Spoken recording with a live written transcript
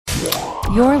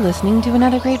You're listening to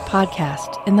another great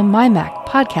podcast in the MyMac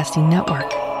Podcasting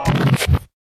Network.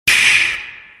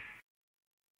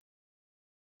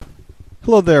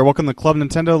 Hello there. Welcome to Club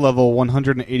Nintendo level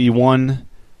 181,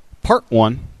 part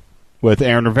 1, with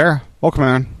Aaron Rivera. Welcome,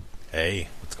 Aaron. Hey,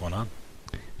 what's going on?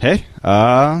 Hey,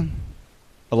 a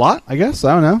lot, I guess.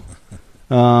 I don't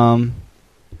know.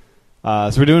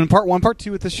 So we're doing part 1, part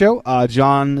 2 with this show.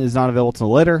 John is not available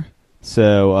till later,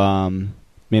 so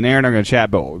me and Aaron are going to chat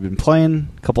about what we've been playing,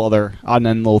 a couple other odd and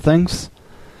end little things.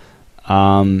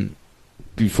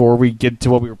 Before we get to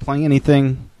what we were playing,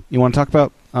 anything you want to talk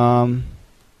about in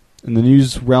the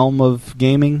news realm of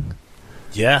gaming?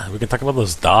 Yeah, we can talk about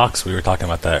those docks. We were talking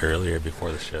about that earlier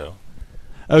before the show.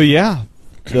 Oh, yeah.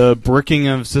 The bricking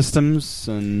of systems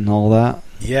and all that.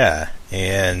 Yeah,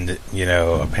 and,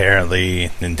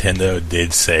 apparently Nintendo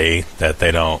did say that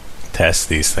they don't test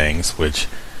these things, which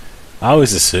I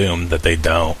always assume that they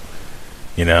don't,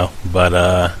 but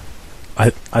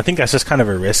I think that's just kind of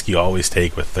a risk you always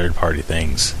take with third-party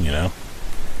things, They're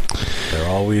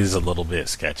always a little bit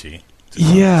sketchy.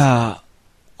 Yeah.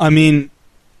 I mean,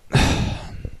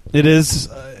 it is...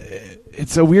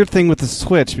 it's a weird thing with the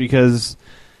Switch because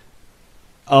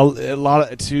a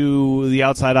lot to the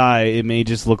outside eye, it may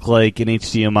just look like an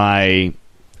HDMI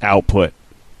output,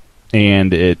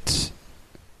 and it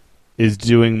is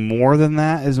doing more than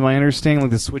that, is my understanding.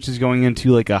 Like the Switch is going into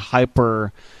like a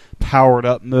hyper powered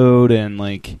up mode, and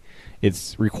like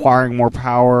it's requiring more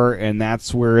power, and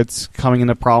that's where it's coming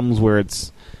into problems. Where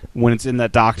it's when it's in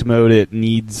that docked mode, it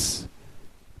needs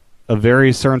a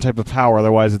very certain type of power,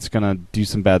 otherwise it's going to do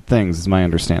some bad things, is my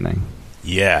understanding.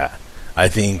 Yeah, I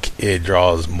think it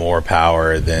draws more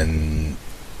power than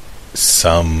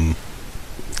some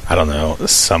power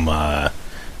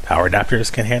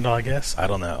adapters can handle, I guess. I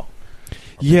don't know.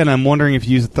 Yeah, and I'm wondering if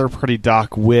you use a third-party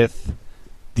dock with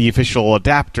the official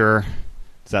adapter,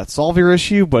 does that solve your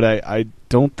issue? But I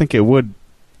don't think it would,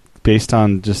 based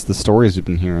on just the stories we've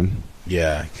been hearing.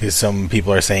 Yeah, because some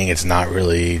people are saying it's not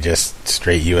really just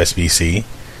straight USB-C,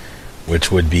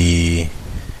 which would be,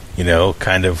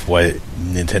 kind of what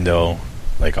Nintendo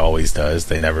always does.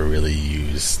 They never really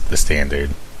use the standard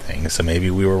thing. So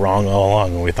maybe we were wrong all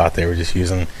along when we thought they were just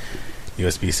using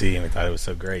USB-C and we thought it was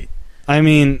so great. I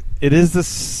mean, it is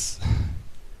this.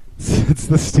 It's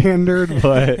the standard,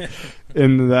 but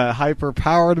in the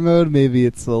hyper-powered mode, maybe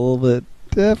it's a little bit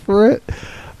different.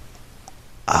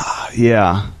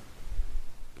 Yeah.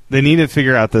 They need to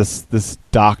figure out this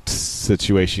docked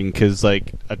situation, because a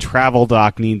travel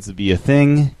dock needs to be a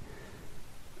thing,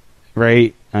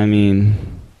 right? I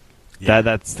mean, yeah.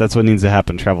 that's what needs to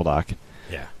happen. Travel dock.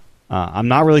 Yeah. I'm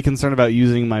not really concerned about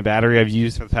using my battery I've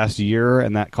used for the past year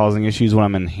and that causing issues when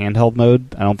I'm in handheld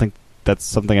mode. I don't think that's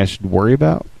something I should worry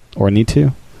about or need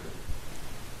to.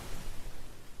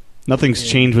 Nothing's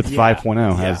changed with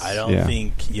 5.0. Yeah, I don't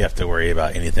think you have to worry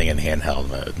about anything in handheld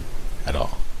mode at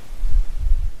all.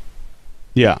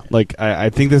 Yeah, I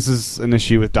think this is an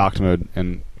issue with docked mode,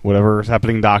 and whatever's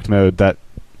happening in docked mode, that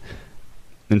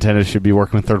Nintendo should be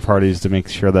working with third parties to make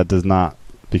sure that does not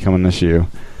become an issue.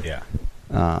 Yeah.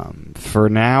 For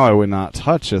now, I would not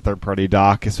touch a third-party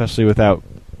dock, especially without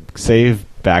save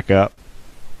backup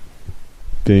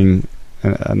being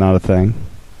not a thing.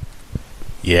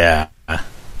 Yeah.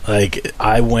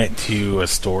 I went to a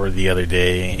store the other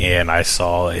day, and I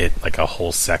saw it a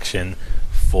whole section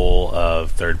full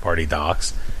of third-party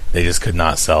docks. They just could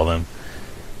not sell them.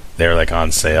 They were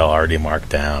on sale, already marked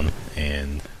down,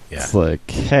 and yeah. It's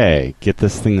hey, get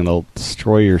this thing that'll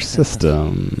destroy your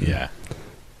system. Yeah.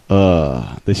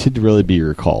 They should really be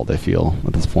recalled, I feel,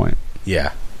 at this point.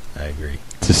 Yeah, I agree.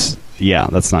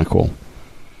 That's not cool.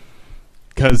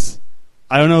 Because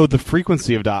I don't know the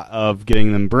frequency of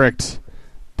getting them bricked,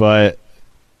 but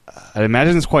I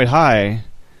imagine it's quite high.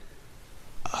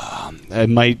 It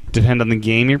might depend on the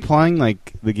game you're playing.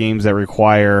 The games that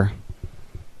require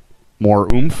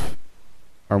more oomph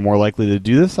are more likely to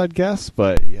do this, I'd guess.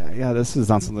 But yeah, this is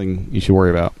not something you should worry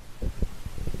about.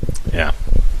 Yeah.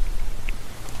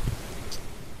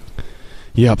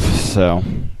 Yep. So,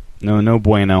 no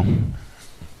bueno.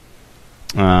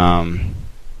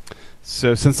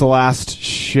 So since the last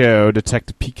show,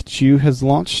 Detective Pikachu has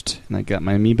launched, and I got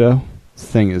my amiibo. This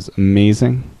thing is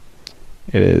amazing.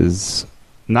 It is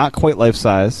not quite life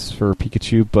size for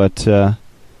Pikachu, but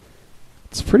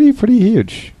it's pretty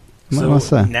huge. I must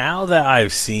say. Now that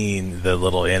I've seen the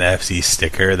little NFC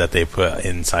sticker that they put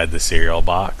inside the cereal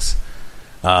box,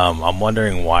 I'm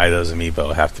wondering why those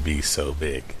amiibo have to be so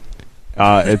big.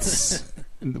 It's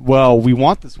well, we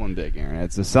want this one big, Aaron.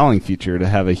 It's a selling feature to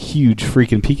have a huge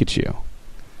freaking Pikachu.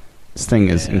 This thing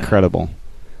is incredible.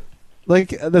 Like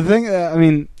the thing, I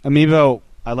mean, Amiibo,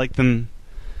 I like them.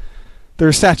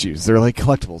 They're statues. They're like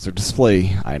collectibles. They're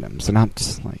display items. They're not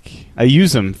just like I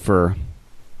use them for,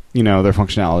 their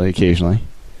functionality occasionally.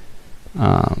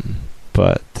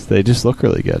 But they just look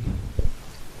really good.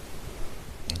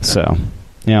 So,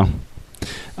 yeah.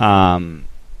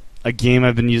 A game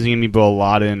I've been using Amiibo a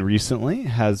lot in recently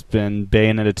has been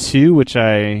Bayonetta 2, which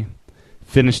I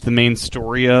finished the main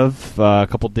story of a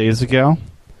couple days ago.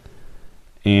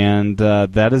 And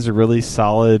that is a really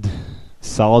solid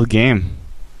game.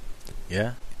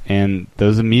 Yeah. And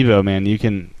those Amiibo, man, you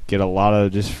can get a lot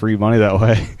of just free money that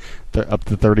way. They're up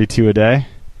to 32 a day.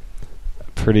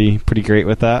 Pretty great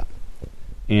with that.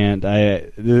 And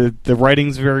the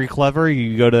writing's very clever.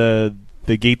 You go to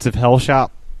the Gates of Hell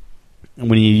shop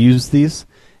when you use these,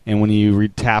 and when you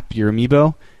tap your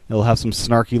Amiibo, it'll have some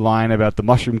snarky line about the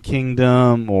Mushroom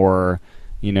Kingdom or,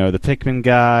 the Pikmin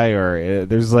guy, or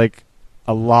there's like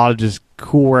a lot of just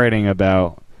cool writing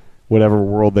about whatever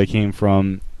world they came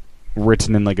from,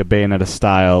 written in like a Bayonetta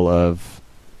style of,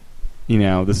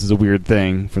 this is a weird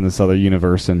thing from this other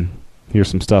universe, and here's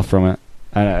some stuff from it.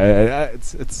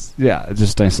 It's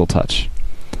just a nice little touch.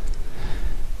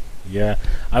 Yeah,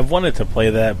 I've wanted to play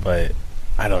that, but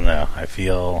I don't know. I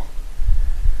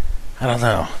don't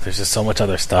know. There's just so much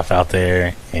other stuff out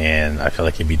there, and I feel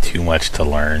like it'd be too much to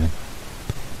learn.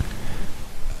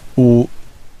 Well,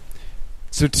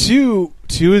 so two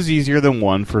is easier than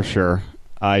 1 for sure.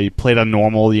 I played on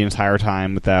normal the entire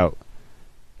time without.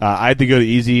 I had to go to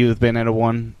easy with Bayonetta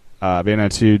 1.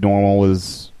 Bayonetta 2 normal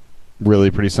was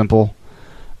really pretty simple.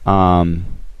 And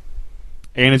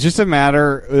it's just a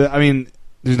matter. I mean,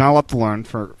 there's not a lot to learn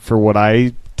for what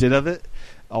I did of it.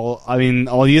 All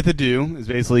you have to do is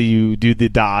basically you do the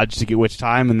dodge to get witch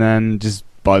time, and then just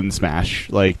button smash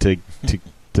like to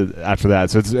after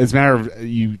that. So it's a matter of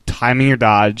you timing your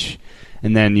dodge,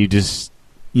 and then you just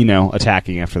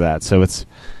attacking after that. So it's,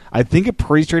 I think, a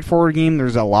pretty straightforward game.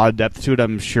 There's a lot of depth to it,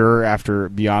 I'm sure, after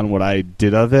beyond what I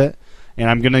did of it. And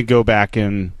I'm gonna go back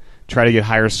and try to get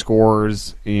higher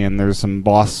scores. And there's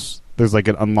like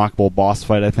an unlockable boss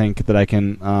fight, I think, that I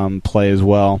can play as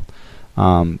well.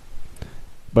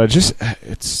 But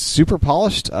it's super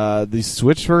polished. The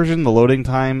Switch version, the loading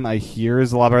time, I hear,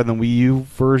 is a lot better than Wii U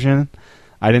version.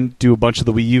 I didn't do a bunch of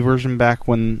the Wii U version back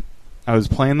when I was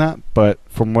playing that, but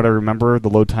from what I remember, the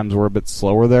load times were a bit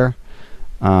slower there.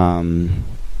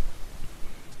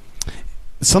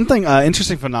 Something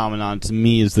interesting phenomenon to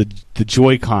me is the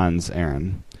Joy-Cons,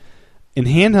 Aaron. In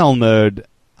handheld mode,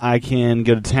 I can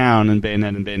go to town in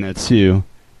Bayonetta and Bayonetta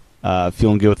 2,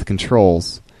 feeling good with the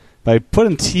controls. But I put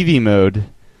in TV mode,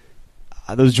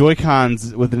 those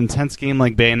Joy-Cons with an intense game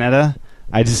like Bayonetta,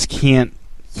 I just can't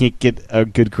get a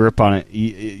good grip on it.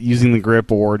 Using the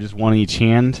grip or just one in each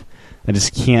hand, I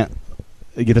just can't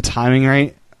get the timing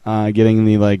right. Getting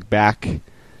the back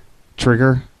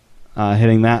trigger,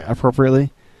 hitting that appropriately.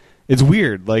 It's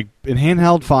weird. Like in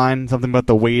handheld, fine. Something about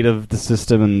the weight of the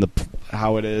system and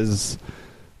how it is,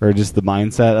 or just the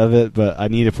mindset of it. But I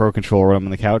need a Pro Controller when I'm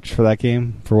on the couch for that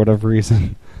game for whatever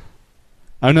reason.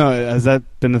 I don't know. Has that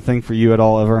been a thing for you at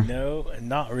all ever? No,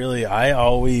 not really. I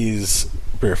always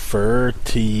prefer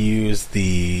to use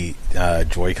the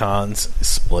Joy-Cons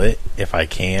split if I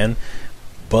can.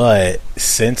 But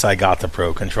since I got the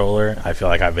Pro Controller, I feel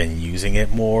like I've been using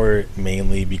it more,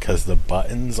 mainly because the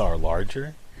buttons are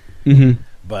larger. Mm-hmm.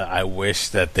 But I wish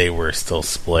that they were still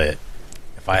split.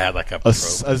 If I had like a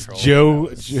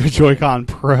Joy-Con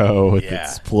Pro with it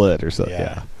split or something.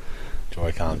 Yeah.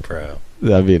 Joy-Con Pro.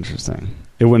 That'd be interesting.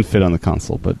 It wouldn't fit on the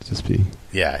console, but it'd just be...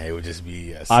 Yeah, it would just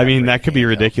be... I mean, that could be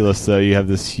ridiculous, though. You have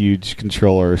this huge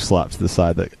controller slapped to the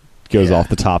side that goes off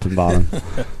the top and bottom.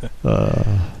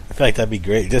 I feel like that'd be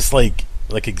great. Just like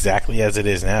exactly as it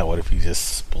is now. What if you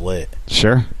just split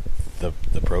Sure. the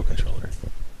Pro Controller?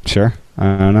 Sure.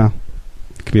 I don't know.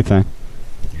 It could be a thing.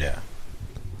 Yeah.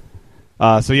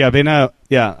 So yeah,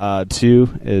 Bayonetta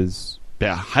 2 is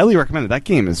highly recommended. That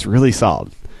game is really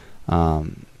solid.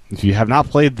 If you have not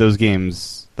played those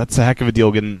games, that's a heck of a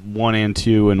deal getting 1 and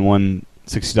 2 in one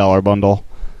 $60 bundle.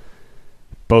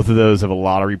 Both of those have a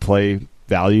lot of replay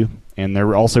value, and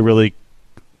they're also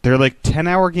they're like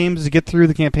 10-hour games to get through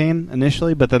the campaign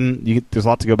initially, but then there's a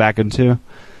lot to go back into.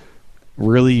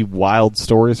 Really wild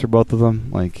stories for both of them.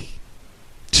 Like,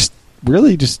 just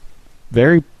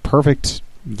very perfect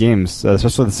games,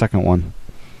 especially the second one.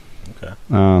 Okay.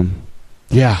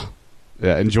 Yeah,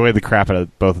 enjoyed the crap out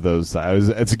of both of those.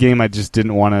 It's a game I just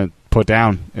didn't want to put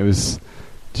down. It was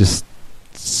just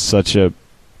such a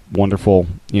wonderful,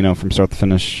 from start to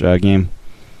finish game.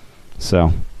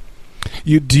 So,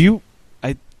 do you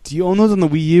own those on the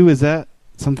Wii U? Is that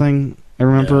something, I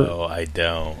remember. No, I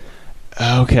don't.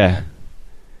 Okay.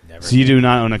 Never. So you do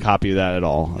not own a copy of that at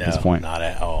all No, at this point? not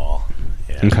at all.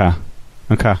 Yeah.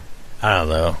 Okay. I don't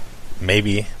know.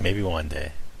 Maybe one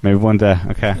day. Maybe one day.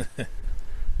 Okay.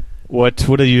 What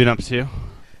have you been up to?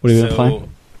 What have you been playing?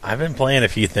 I've been playing a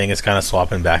few things, kind of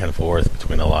swapping back and forth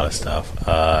between a lot of stuff.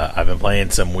 I've been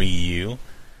playing some Wii U.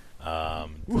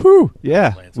 Woohoo!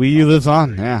 Yeah, Wii U lives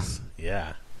on.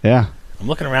 Yeah. Yeah. I'm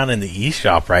looking around in the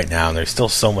eShop right now, and there's still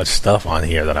so much stuff on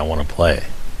here that I want to play.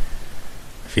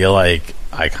 I feel like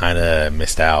I kind of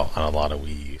missed out on a lot of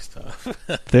Wii U stuff.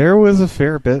 There was a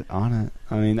fair bit on it.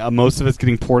 I mean, most of it's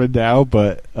getting ported now,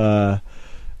 but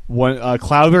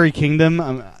Cloudberry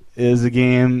Kingdom is a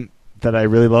game that I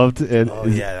really loved. Yeah,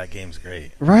 that game's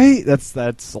great. Right? That's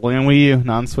only on Wii U,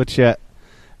 not on Switch yet.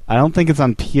 I don't think it's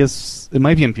on PS. It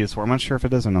might be on PS4. I'm not sure if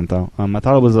it is or not, though. I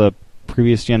thought it was a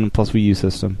previous gen plus Wii U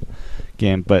system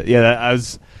game, but yeah,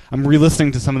 I'm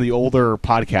re-listening to some of the older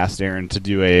podcasts, Aaron, to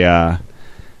do a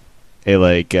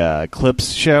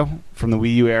clips show from the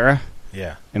Wii U era.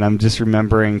 Yeah, and I'm just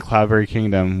remembering Cloudberry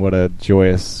Kingdom. What a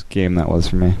joyous game that was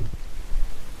for me.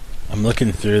 I'm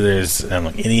looking through. There's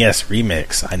NES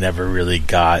Remix. I never really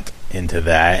got into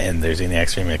that, and there's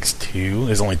NES Remix 2.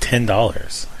 It's only $10.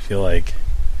 I feel like,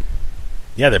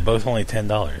 yeah, they're both only $10.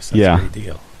 That's a great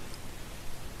deal.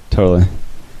 Totally.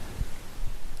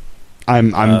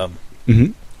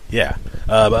 Yeah.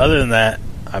 But other than that,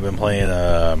 I've been playing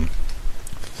some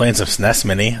SNES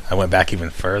Mini. I went back even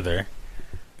further.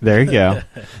 There you go.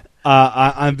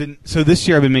 This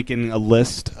year I've been making a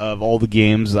list of all the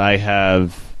games I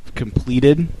have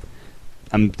completed.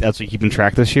 I'm actually keeping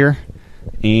track this year,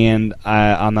 and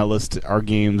on that list are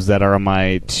games that are on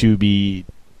my TBD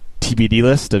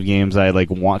list of games I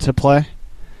want to play.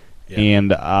 Yeah.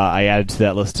 And I added to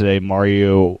that list today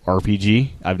Mario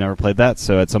RPG. I've never played that,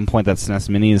 so at some point that SNES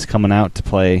Mini is coming out to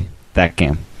play that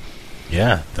game.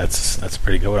 Yeah, that's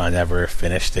pretty good. I never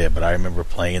finished it, but I remember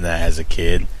playing that as a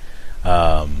kid.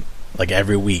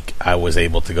 Every week I was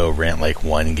able to go rent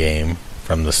one game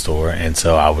from the store, and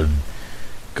so I would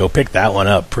go pick that one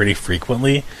up pretty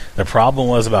frequently. The problem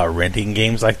was about renting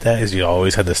games like that is you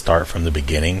always had to start from the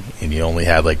beginning, and you only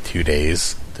had 2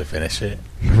 days to finish it.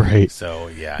 Right. So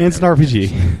yeah, and it's an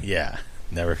RPG. Yeah,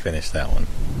 never finished that one.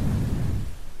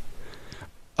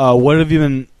 What have you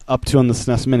been up to on the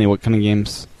SNES Mini? What kind of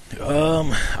games?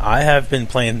 I have been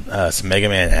playing some Mega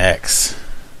Man X.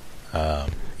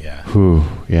 Yeah. Whew,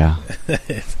 yeah.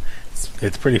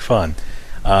 it's pretty fun.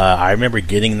 I remember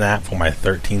getting that for my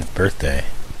 13th birthday.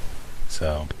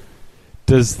 So,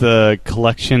 does the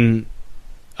collection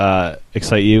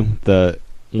excite you? The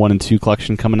 1 and 2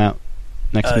 collection coming out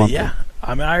next month? Yeah.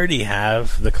 I already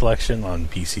have the collection on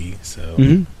PC, so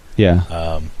yeah.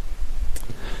 I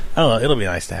don't know. It'll be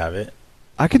nice to have it.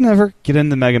 I could never get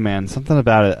into Mega Man. Something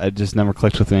about it just never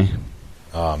clicked with me.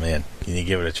 Oh man, can you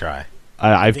give it a try?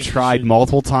 I've tried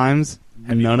multiple times.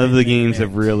 None of the games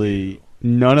have really.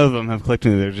 None of them have clicked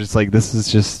with me. They're just this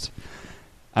is just.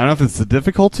 I don't know if it's the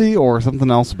difficulty or something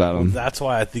else about them. That's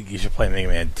why I think you should play Mega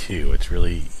Man 2. It's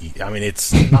really.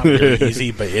 It's not really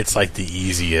easy, but it's the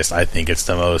easiest. I think it's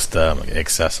the most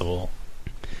accessible.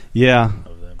 Yeah.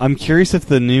 I'm curious if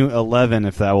the new 11,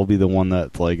 if that will be the one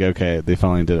that's okay, they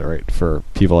finally did it right for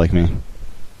people like me.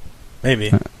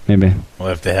 Maybe. Maybe. Well,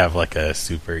 if they have a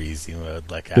super easy mode,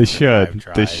 they should.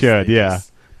 They should. Yeah.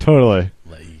 Totally.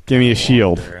 Give me a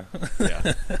shield.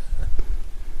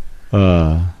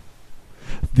 Yeah.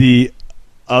 The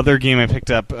other game I picked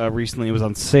up recently was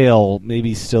on sale.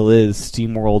 Maybe still is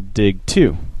SteamWorld Dig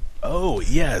 2. Oh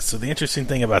yeah. So the interesting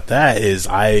thing about that is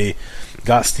I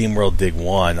got SteamWorld Dig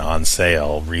 1 on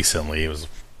sale recently. It was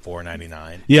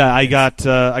 $4.99. Yeah, I got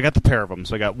the pair of them.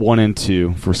 So I got 1 and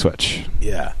 2 for Switch.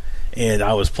 Yeah, and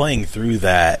I was playing through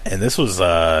that, and this was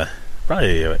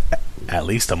probably at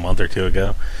least a month or two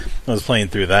ago. I was playing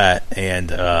through that,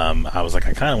 and I was I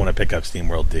kind of want to pick up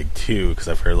SteamWorld Dig 2 because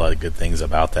I've heard a lot of good things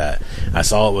about that. I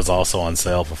saw it was also on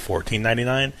sale for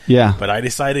 $14.99. Yeah, but I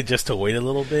decided just to wait a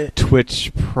little bit.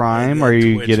 Twitch Prime, are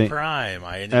you getting Prime?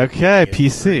 Okay,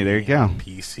 PC. There you go.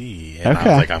 PC, and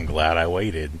I was I'm glad I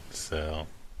waited. So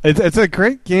it's a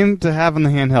great game to have in the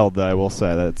handheld, though. I will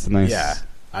say that's nice. Yeah,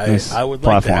 nice I would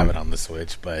platform. like to have it on the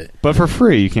Switch, but for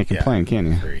free, you can't complain, can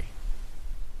you? Free.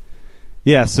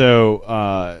 Yeah,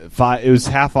 so it was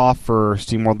half off for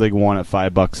SteamWorld Dig 1 at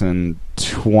 $5 and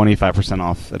 25%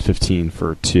 off at $15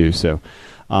 for 2. So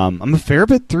I'm a fair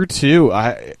bit through 2.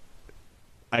 I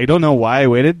don't know why I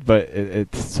waited, but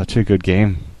it's such a good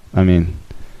game.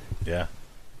 Yeah,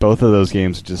 both of those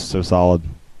games are just so solid.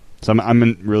 So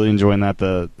I'm really enjoying that.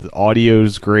 The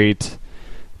audio's great.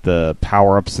 The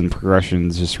power-ups and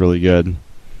progression's just really good.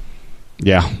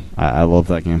 Yeah, I love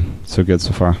that game. So good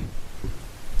so far.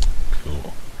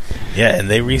 Cool. Yeah, and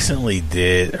they recently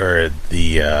did, or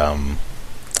the I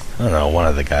don't know, one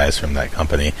of the guys from that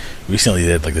company recently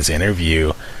did like this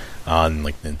interview on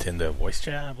like Nintendo voice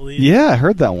chat, I believe. Yeah, I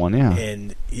heard that one. Yeah,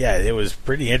 and yeah, it was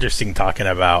pretty interesting talking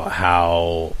about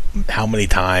how many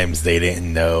times they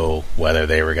didn't know whether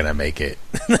they were gonna make it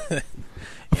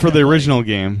for the original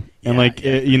game, and Yeah,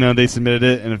 It, they submitted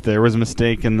it, and if there was a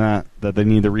mistake in that they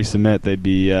need to resubmit, they'd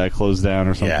be closed down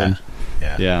or something.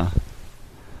 Yeah.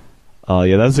 Oh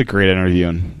yeah, that was a great interview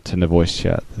on Nintendo voice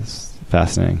chat. It's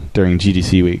fascinating during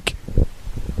GDC week.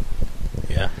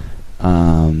 Yeah.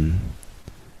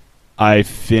 I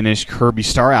finished Kirby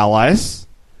Star Allies.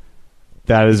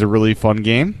 That is a really fun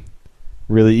game.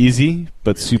 Really easy,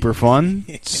 but super fun.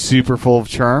 Super full of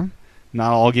charm.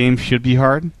 Not all games should be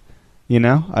hard.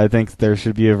 I think there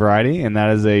should be a variety, and that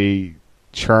is a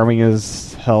charming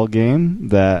as hell game.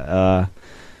 That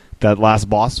last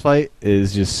boss fight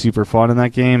is just super fun in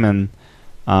that game, and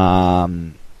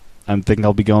I'm thinking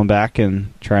I'll be going back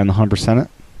and trying the 100% it.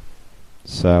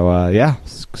 So yeah,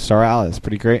 Star Allies is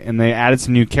pretty great, and they added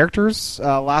some new characters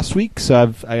last week,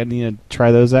 so I need to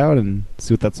try those out and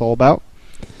see what that's all about.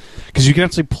 Because you can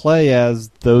actually play as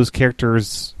those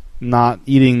characters, not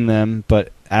eating them,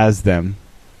 but as them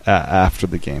after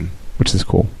the game, which is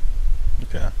cool.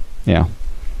 Okay. Yeah.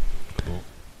 Cool.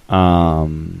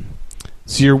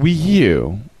 So your Wii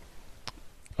U.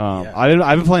 Yeah.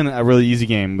 I've been playing a really easy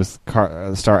game with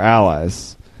Star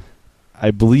Allies. I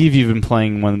believe you've been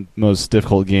playing one of the most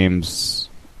difficult games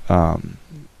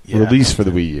released for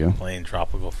the Wii U. Playing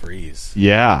Tropical Freeze.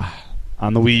 Yeah,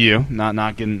 on the Wii U, not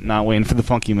waiting for the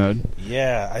funky mode.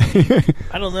 Yeah,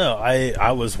 I don't know.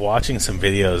 I was watching some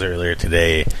videos earlier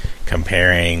today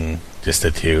comparing just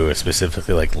the two,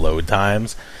 specifically like load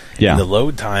times. Yeah, and the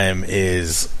load time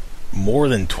is more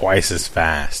than twice as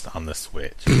fast on the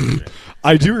Switch.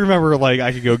 I do remember,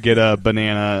 I could go get a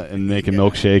banana and make a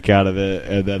milkshake out of it,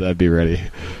 and then I'd be ready.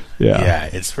 Yeah,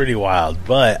 it's pretty wild,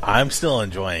 but I'm still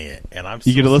enjoying it, and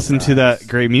you get to listen to that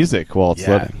great music while it's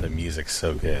loading. The music's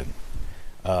so good.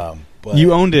 But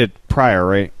you owned it prior,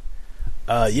 right?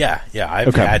 Yeah,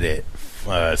 I've had it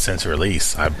since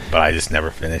release, but I just never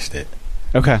finished it.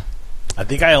 Okay. I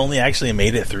think I only actually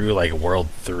made it through World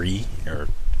 3 or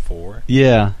 4.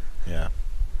 Yeah. Yeah.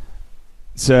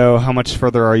 So how much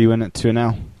further are you in it to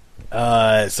now?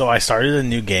 So I started a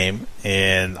new game,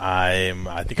 and I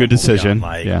think good I'm decision.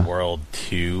 On, World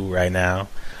 2 right now.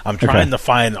 I'm trying to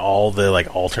find all the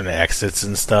alternate exits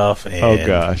and stuff. And, oh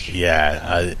gosh.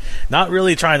 Yeah. Not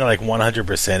really trying to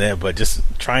 100% it, but just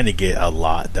trying to get a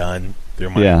lot done through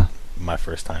my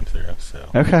first time through. So.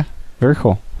 Okay. Very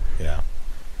cool. Yeah.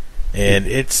 And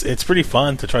it's pretty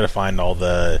fun to try to find all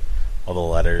the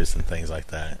letters and things like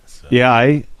that. So. Yeah,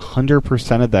 I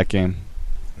 100%ed that game.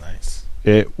 Nice.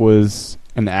 It was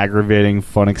an aggravating,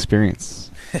 fun experience.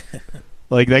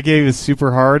 That game is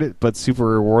super hard, but super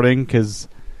rewarding because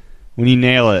when you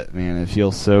nail it, man, it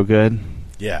feels so good.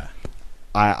 Yeah.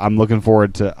 I'm looking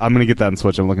forward to. I'm going to get that on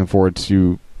Switch. I'm looking forward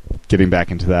to getting back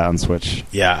into that on Switch.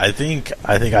 Yeah, I think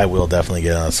I will definitely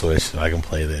get on Switch so I can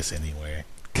play this anywhere.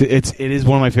 It is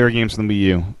one of my favorite games from the Wii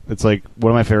U. It's one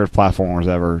of my favorite platformers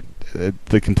ever.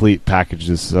 The complete package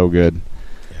is so good.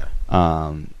 Yeah.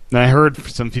 And I heard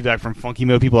some feedback from Funky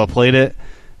Mode people that played it.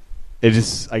 It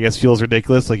just, I guess, feels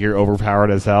ridiculous, like you're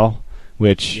overpowered as hell.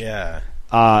 Which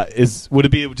would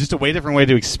it be just a way different way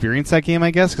to experience that game?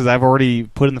 I guess because I've already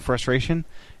put in the frustration,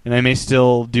 and I may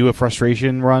still do a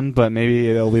frustration run, but maybe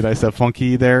it'll be nice to have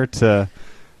Funky there to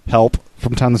help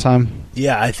from time to time.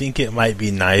 Yeah, I think it might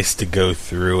be nice to go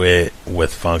through it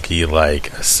with Funky a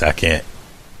second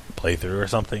playthrough or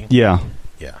something. Yeah.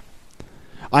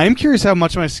 I am curious how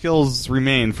much of my skills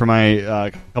remain from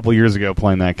my couple years ago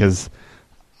playing that, because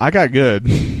I got good.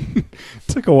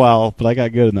 Took a while, but I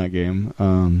got good in that game.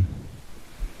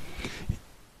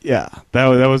 Yeah, that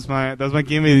was my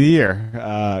game of the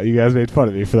year. You guys made fun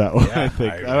of me for that one. Yeah, I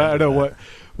think I don't know what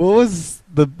was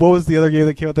the other game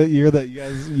that came out that year that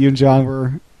you and John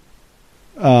were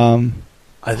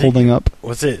holding up.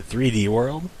 Was it 3D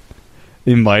World?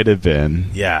 It might have been.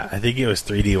 Yeah, I think it was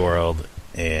 3D World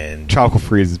and Tropical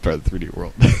Freeze is better than 3D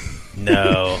World.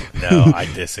 No, I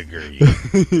disagree.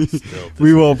 Still disagree.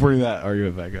 We will bring that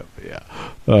argument back up. But yeah.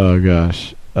 Oh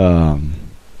gosh. And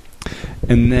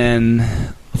then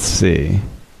let's see.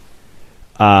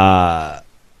 I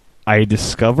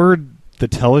discovered the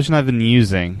television I've been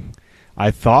using.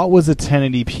 I thought was a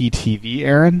 1080p TV,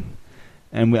 Aaron,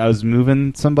 and I was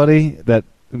moving somebody that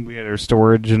we had our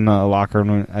storage in a locker,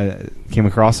 and I came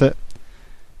across it.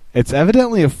 It's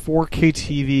evidently a 4K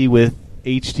TV with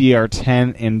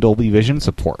HDR10 and Dolby Vision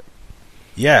support.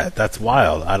 Yeah, that's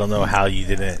wild. I don't know how you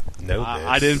didn't know this.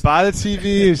 I didn't buy the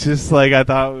TV. It's just like I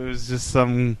thought it was just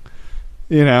some,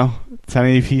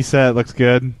 1080p set. Looks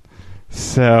good.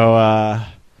 So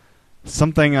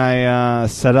something I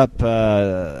set up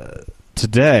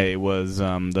today was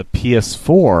the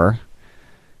PS4.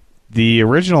 The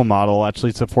original model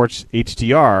actually supports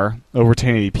HDR over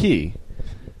 1080p.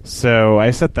 So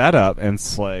I set that up, and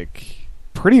it's like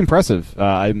pretty impressive.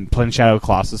 I'm playing Shadow of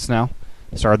Colossus now.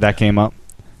 Started that game up,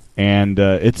 and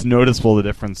it's noticeable the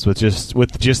difference with just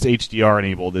HDR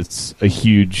enabled. It's a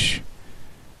huge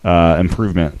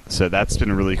improvement. So that's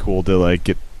been really cool to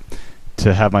get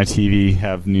to have my TV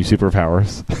have new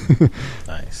superpowers.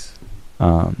 Nice.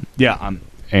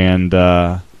 And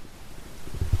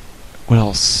what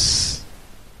else?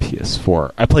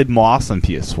 PS4. I played Moss on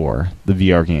PS4, the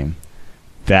VR game.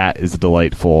 That is a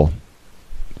delightful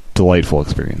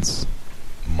experience.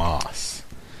 Moss.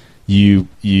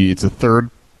 It's a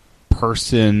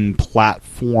third-person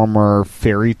platformer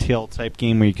fairy tale type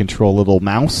game where you control a little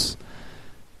mouse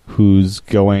who's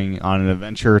going on an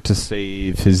adventure to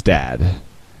save his dad,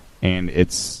 and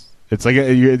it's like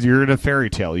you're in a fairy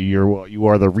tale. You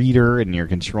are the reader, and you're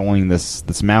controlling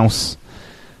this mouse.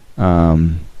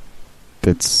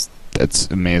 It's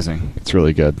amazing. It's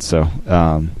really good. So,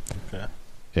 okay.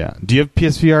 Yeah. Do you have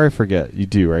PSVR? I forget. You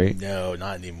do, right? No,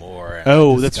 not anymore.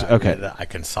 Oh, that's okay. I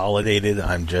consolidated.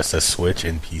 I'm just a Switch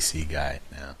and PC guy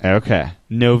now. Okay.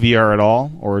 No VR at all,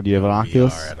 or do you have an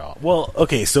Oculus? VR at all. Well,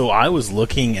 okay. So I was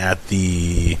looking at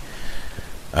the,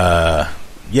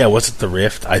 what's it? The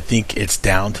Rift. I think it's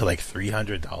down to like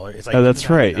 $300. It's like that's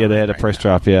right. Yeah, they had a price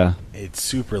drop. Yeah. It's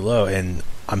super low, and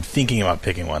I'm thinking about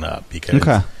picking one up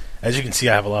because, as you can see,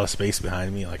 I have a lot of space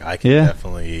behind me. Like I can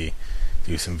definitely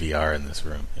do some VR in this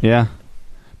room. Yeah.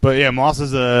 But yeah, Moss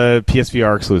is a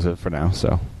PSVR exclusive for now,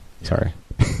 so sorry.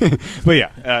 But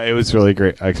yeah, it was really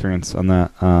great experience on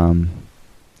that. And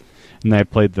I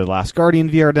played the Last Guardian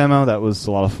VR demo. That was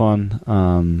a lot of fun.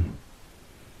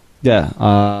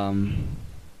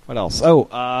 What else? Oh,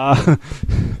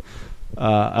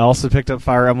 I also picked up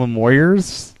Fire Emblem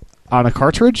Warriors on a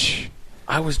cartridge.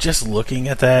 I was just looking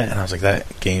at that, and I was like,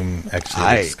 that game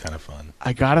actually looks kind of fun.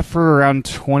 I got it for around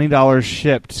 $20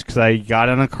 shipped because I got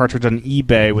it on a cartridge on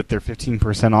eBay with their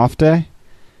 15% off day.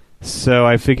 So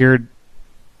I figured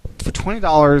for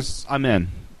 $20, I'm in.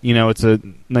 It's a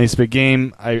nice big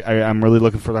game. I'm really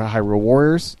looking for the Hyrule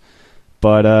Warriors.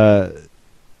 But,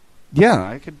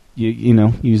 I could,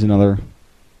 use another,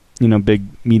 big,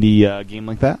 meaty game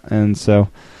like that. And so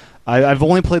I've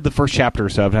only played the first chapter,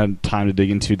 so I haven't had time to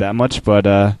dig into that much.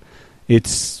 But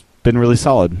it's been really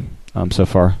solid so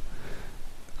far.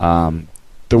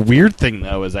 The weird thing,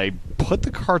 though, is I put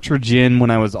the cartridge in when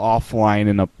I was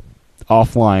offline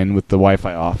with the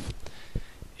Wi-Fi off.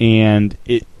 And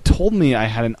it told me I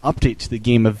had an update to the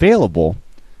game available,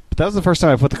 but that was the first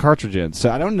time I put the cartridge in. So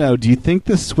I don't know. Do you think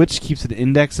the Switch keeps an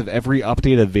index of every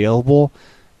update available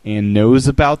and knows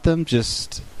about them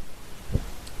just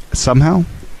somehow?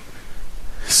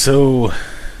 So,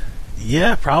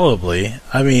 yeah, probably.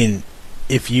 I mean,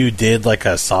 if you did like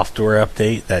a software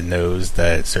update that knows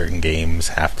that certain games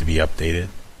have to be updated.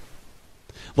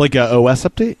 Like a OS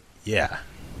update? Yeah.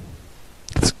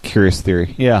 That's a curious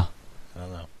theory. Yeah. I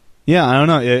don't know. Yeah, I don't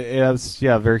know. I was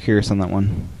very curious on that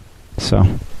one. So,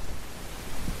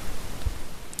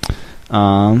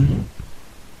 and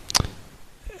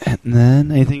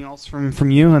then anything else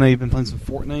from you? I know you've been playing some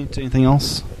Fortnite. Anything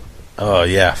else? Oh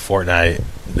yeah, Fortnite.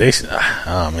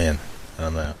 Oh man, I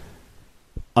don't know.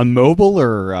 On mobile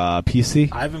or PC?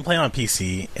 I've been playing on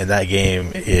PC, and that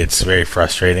game, it's very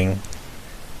frustrating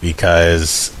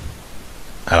because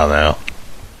I don't know.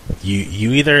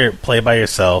 You either play by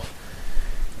yourself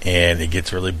and it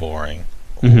gets really boring,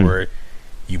 or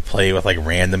you play with like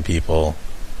random people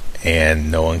and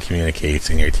no one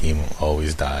communicates and your team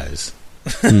always dies.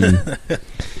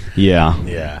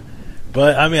 Yeah.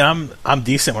 But I mean, I'm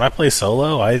decent when I play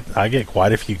solo. I get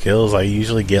quite a few kills. I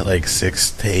usually get like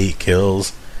 6 to 8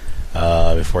 kills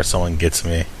before someone gets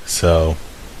me. So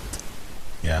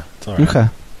yeah, it's alright. Okay.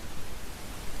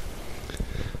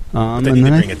 But they need to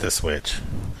bring it to Switch.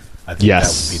 I think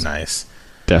that would be nice.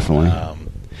 Definitely.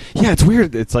 Yeah, it's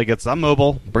weird. It's like it's on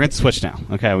mobile. Bring it to Switch now.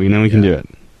 Okay, we know we can do it.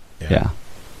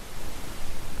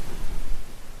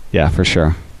 Yeah, for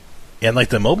sure. And like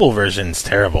the mobile version's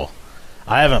terrible.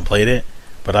 I haven't played it,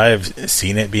 but I've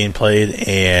seen it being played,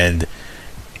 and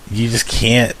you just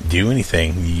can't do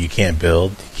anything. You can't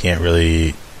build. You can't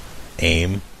really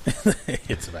aim.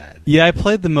 It's bad. Yeah, I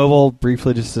played the mobile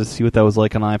briefly just to see what that was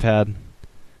like on iPad.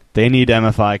 They need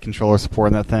MFI controller support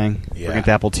in that thing. Yeah. Bring it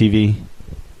to Apple TV.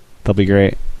 They'll be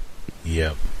great.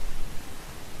 Yep.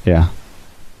 Yeah.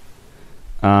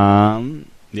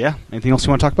 Yeah. Anything else you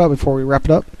want to talk about before we wrap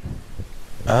it up?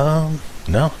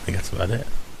 No, I think that's about it.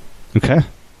 Okay.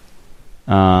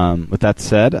 With that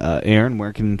said, Aaron,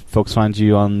 where can folks find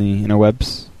you on the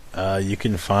interwebs? You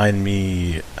can find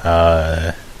me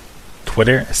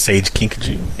Twitter, Sage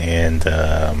Kinkajou, and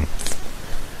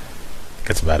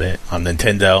that's about it. On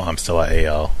Nintendo, I'm still at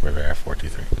AL Rivera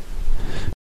 423.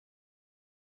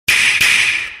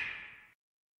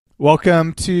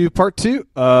 Welcome to part 2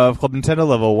 of Club Nintendo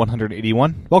level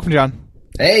 181. Welcome, John.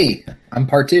 Hey, I'm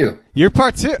part 2. You're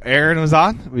part 2. Aaron was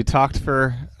on. We talked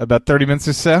for about 30 minutes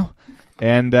or so,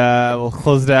 and we'll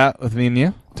close it out with me and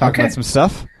you. Talk about some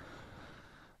stuff.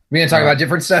 We're going to talk about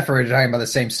different stuff, or are we talking about the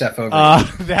same stuff over?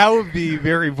 That would be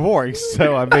very boring,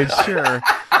 so I made sure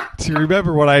to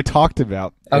remember what I talked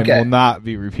about and will not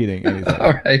be repeating anything.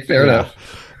 All right, fair enough.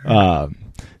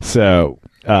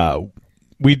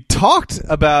 We talked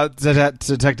about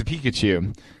Detective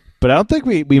Pikachu, but I don't think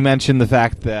we mentioned the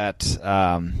fact that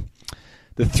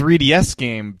the 3DS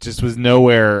game just was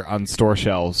nowhere on store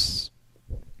shelves,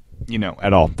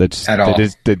 at all. They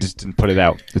just didn't put it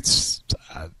out. It's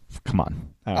come on.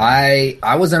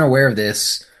 I wasn't aware of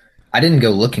this. I didn't go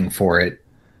looking for it.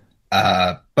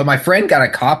 But my friend got a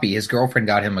copy. His girlfriend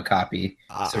got him a copy.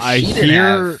 So I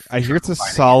hear it's a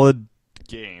solid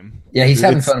game. Yeah, he's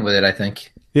having fun with it, I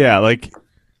think. Yeah,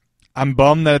 I'm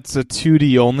bummed that it's a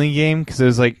 2D only game because it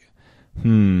was if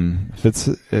it's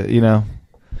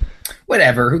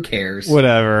whatever, who cares?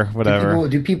 Whatever.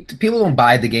 People don't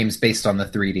buy the games based on the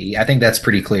 3D. I think that's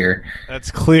pretty clear.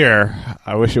 That's clear.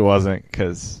 I wish it wasn't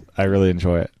because I really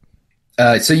enjoy it.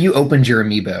 So you opened your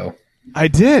amiibo. I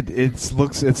did. It's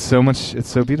so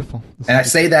beautiful. And I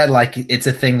say that like it's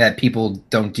a thing that people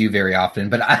don't do very often,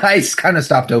 but I kind of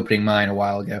stopped opening mine a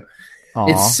while ago. Aww.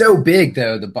 It's so big,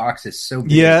 though. The box is so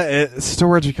big. Yeah,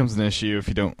 storage becomes an issue if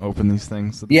you don't open these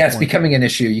things. Yeah, it's becoming an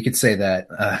issue. You could say that.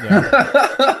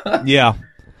 Yeah.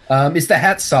 Is the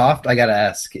hat soft? I gotta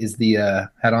ask. Is the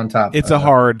hat on top? It's a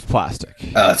hard plastic.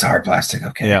 Oh, it's a hard plastic.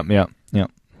 Okay. Yeah.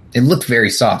 It looked very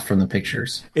soft from the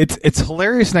pictures. It's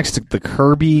hilarious next to the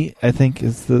Kirby. I think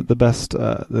is the best,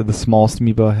 the smallest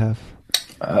amiibo I have.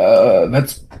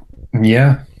 It's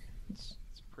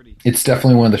pretty. It's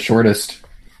definitely one of the shortest.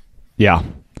 Yeah,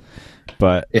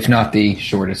 but if not the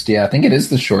shortest, I think it is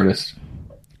the shortest.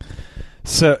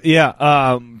 So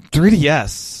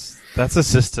 3DS. That's a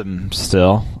system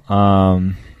still.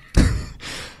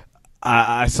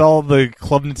 I saw the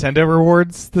Club Nintendo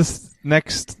rewards this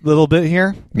next little bit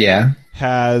here. Yeah,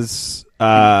 has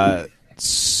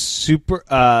Super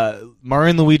Mario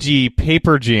and Luigi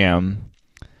Paper Jam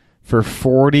for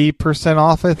 40%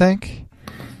 off. I think.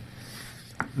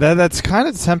 That's kind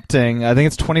of tempting. I think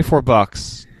it's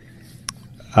 $24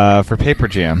 for Paper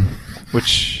Jam,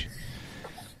 which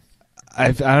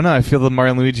I don't know. I feel the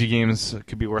Mario and Luigi games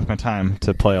could be worth my time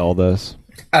to play all those.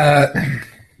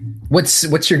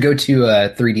 What's your go-to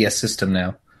 3DS system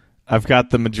now? I've got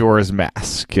the Majora's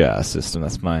Mask system.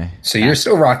 That's my. So you're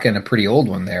still rocking a pretty old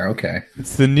one there. Okay.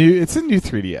 It's a new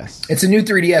 3DS. It's a new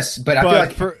 3DS, but I feel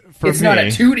like for it's me, not a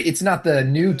 2D. It's not the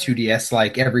new 2DS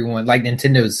like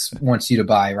Nintendo's wants you to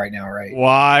buy right now, right?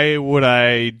 Why would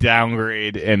I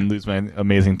downgrade and lose my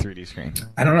amazing 3D screen?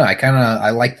 I don't know. I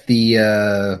like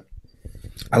the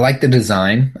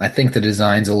design. I think the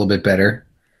design's a little bit better.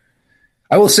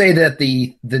 I will say that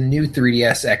the new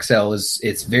 3DS XL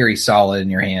it's very solid in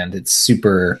your hand. It's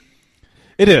super.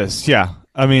 It is, yeah.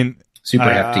 I mean,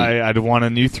 super hefty. I'd want a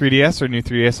new 3DS or new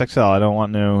 3DS XL. I don't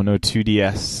want no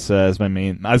 2DS as my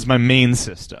main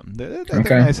system. They're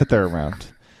nice that they're around.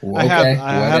 Okay,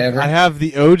 I have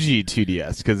the OG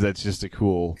 2DS because that's just a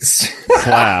cool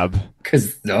slab.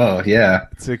 It's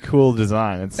a cool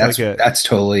design. That's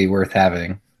totally worth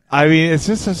having. I mean, it's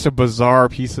just such a bizarre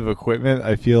piece of equipment.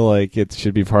 I feel like it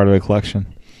should be part of a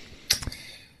collection.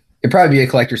 It'd probably be a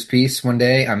collector's piece one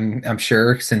day. I'm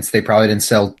sure, since they probably didn't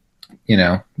sell,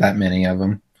 that many of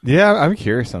them. Yeah, I'm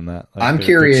curious on that. I'm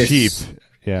curious. They're cheap.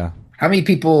 Yeah. How many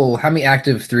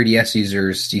active 3DS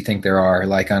users do you think there are,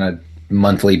 like on a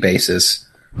monthly basis?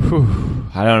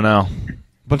 I don't know.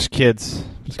 Bunch of kids.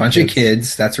 Bunch of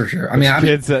kids, that's for sure.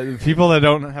 People that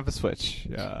don't have a Switch.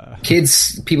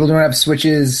 People don't have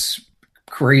Switches,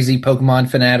 crazy Pokemon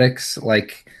fanatics.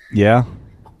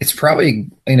 It's probably,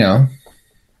 I don't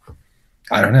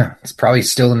know. It's probably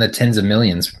still in the tens of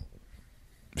millions.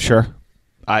 Sure.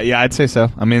 I'd say so.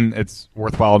 I mean, it's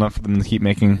worthwhile enough for them to keep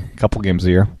making a couple games a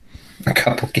year. A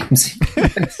couple games a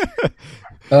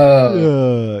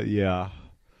year. Yeah.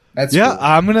 That's cool.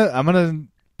 I'm gonna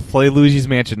play Luigi's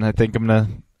Mansion. I think I'm gonna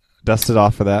dust it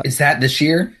off for that. Is that this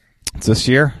year? It's this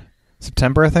year,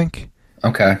 September, I think.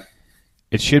 Okay.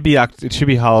 It should be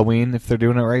Halloween if they're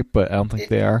doing it right, but I don't think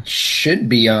they are. Should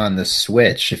be on the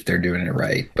Switch if they're doing it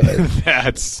right, but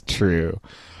That's true.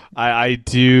 I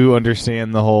do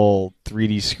understand the whole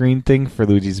 3D screen thing for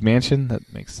Luigi's Mansion.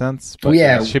 That makes sense. But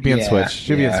it should be on Switch.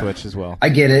 Should be on Switch as well. I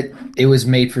get it. It was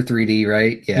made for 3D,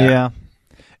 right? Yeah.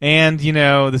 And,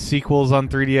 the sequel's on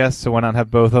 3DS, so why not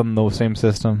have both on the same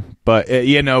system? But,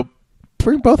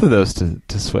 bring both of those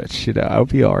to Switch. I would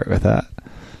be all right with that.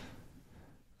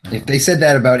 If they said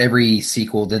that about every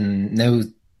sequel, then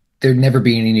there'd never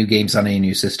be any new games on any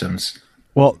new systems.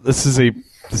 Well, this is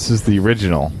the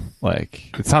original.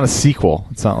 Like, it's not a sequel.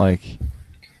 It's not like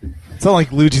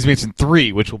Luigi's Mansion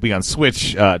 3, which will be on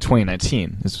Switch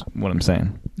 2019. Is what I'm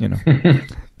saying.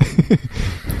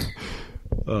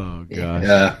 Oh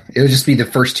gosh. It would just be the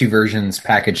first two versions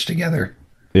packaged together.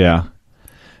 Yeah.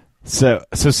 So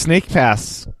Snake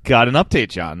Pass got an update,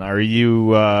 John. Are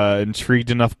you intrigued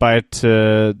enough by it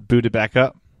to boot it back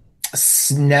up?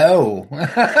 No.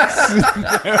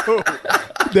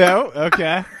 No?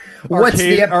 Okay. Our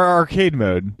arcade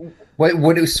mode.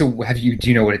 So do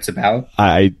you know what it's about?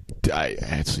 I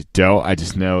actually don't. I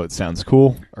just know it sounds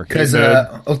cool. Because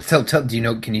do you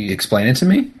know? Can you explain it to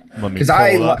me? Because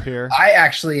I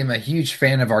actually am a huge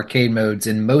fan of arcade modes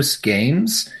in most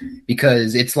games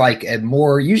because it's like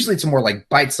usually it's a more like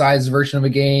bite-sized version of a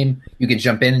game. You can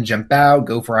jump in and jump out,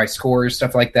 go for high scores,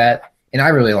 stuff like that. And I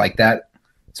really like that,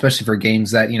 especially for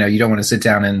games that, you don't want to sit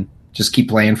down and just keep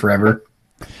playing forever.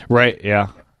 Right, yeah.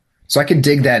 So I can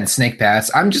dig that in Snake Pass.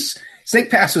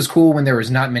 Snake Pass was cool when there was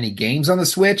not many games on the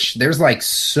Switch. There's like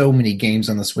so many games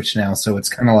on the Switch now, so it's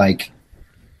kind of like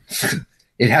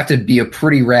it'd have to be a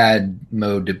pretty rad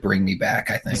mode to bring me back,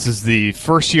 I think. This is the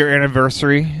first year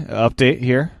anniversary update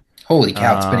here. Holy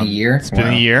cow, it's been a year? It's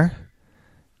been a year.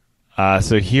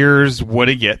 So here's what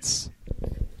it gets.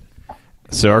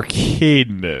 So arcade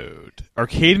mode.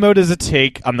 Arcade mode is a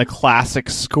take on the classic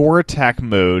score attack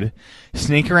mode.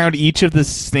 Snake around each of the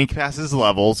Snake Pass's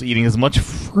levels, eating as much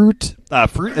fruit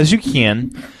as you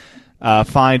can.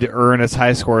 Find to earn as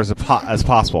high score as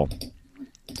possible.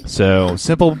 So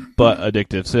simple but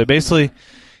addictive. So basically,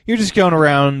 you're just going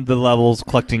around the levels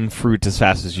collecting fruit as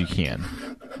fast as you can.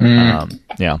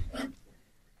 Yeah.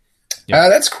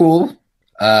 That's cool.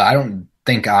 I don't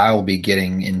think I'll be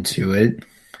getting into it.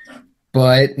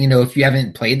 But, if you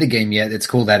haven't played the game yet, it's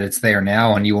cool that it's there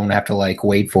now and you won't have to,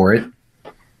 wait for it.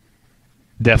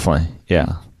 Definitely,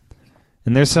 yeah.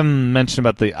 And there's some mention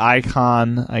about the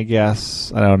icon, I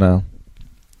guess. I don't know.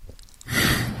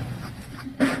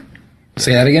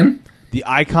 Say that again? The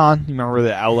icon. You remember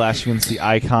the Outlast against the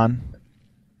icon?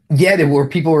 Yeah, were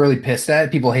people really pissed at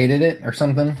it? People hated it or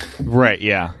something? Right,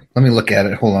 yeah. Let me look at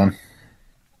it. Hold on.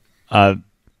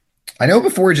 I know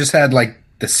before it just had,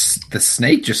 the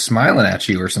snake just smiling at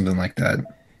you or something like that.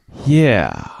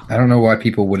 Yeah. I don't know why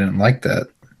people wouldn't like that.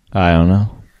 I don't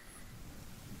know.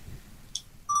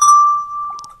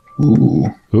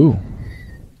 Ooh.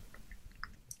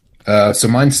 So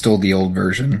mine's still the old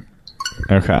version.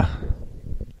 Okay.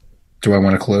 Do I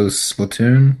want to close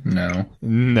Splatoon? No.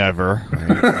 Never.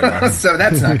 So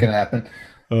that's not going to happen.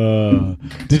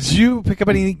 Did you pick up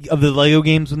any of the Lego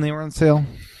games when they were on sale?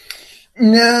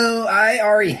 No, I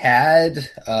already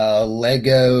had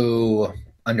Lego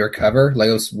Undercover,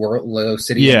 Lego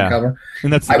City Undercover.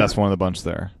 And that's the best one of the bunch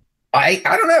there. I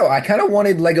don't know. I kind of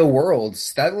wanted Lego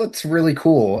Worlds. That looks really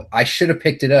cool. I should have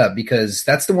picked it up because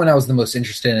that's the one I was the most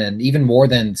interested in, even more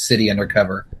than City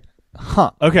Undercover.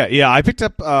 Huh. Okay. Yeah, I picked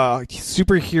up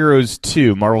Superheroes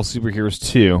 2, Marvel Superheroes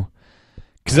 2,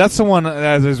 because that's the one,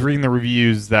 as I was reading the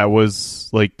reviews, that was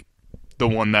the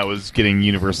one that was getting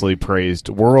universally praised.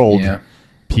 World,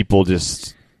 people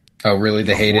just... Oh, really?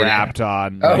 They hated it?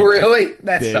 On. Oh, really?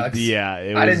 That sucks. Yeah.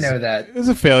 I didn't know that. It was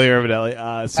a failure, evidently.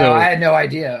 I had no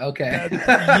idea. Okay.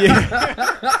 Yeah.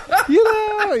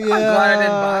 I'm glad I didn't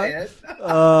buy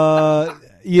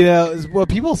it. What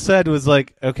people said was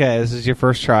okay, this is your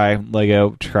first try,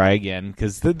 Lego, try again.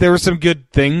 Because there were some good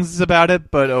things about it,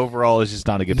 but overall it's just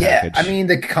not a good package. I mean,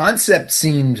 the concept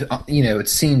seemed, it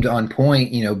seemed on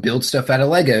point, build stuff out of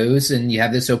Legos and you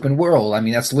have this open world. I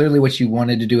mean, that's literally what you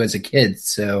wanted to do as a kid.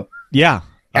 So yeah.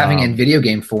 Having it in video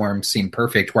game form seemed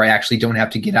perfect, where I actually don't have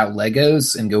to get out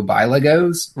Legos and go buy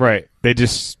Legos. Right. They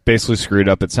just basically screwed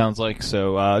up, it sounds like.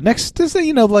 So next is,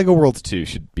 Lego Worlds 2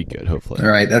 should be good, hopefully. All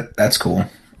right, that's cool.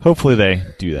 Hopefully they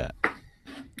do that.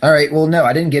 All right. Well, no,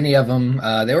 I didn't get any of them.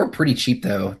 They were pretty cheap,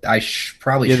 though. I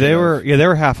probably should. They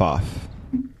were half off.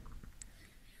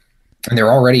 And they're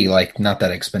already not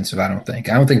that expensive. I don't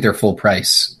think they're full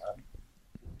price.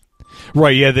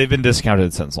 Right, yeah, they've been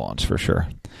discounted since launch for sure.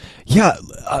 Yeah,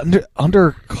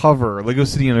 Undercover, Lego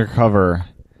City Undercover.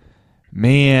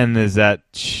 Man, was that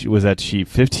cheap?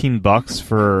 $15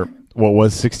 for what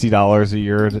was $60 a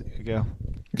year ago?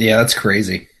 Yeah, that's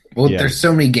crazy. Well, Yeah. there's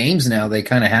so many games now; they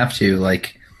kind of have to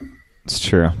It's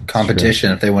true.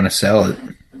 competition if they want to sell it.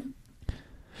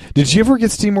 Did you ever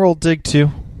get SteamWorld Dig 2?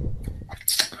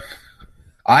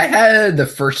 I had the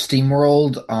first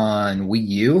SteamWorld on Wii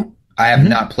U. I have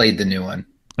not played the new one.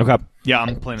 Okay. Yeah,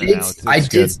 I'm playing it now. It's I good.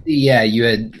 did see. Yeah, you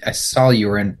had. I saw you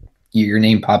were in. Your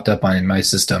name popped up on my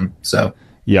system, so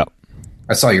Yeah.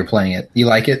 I saw you're playing it. You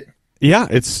like it? Yeah,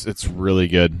 it's really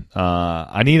good.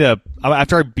 I need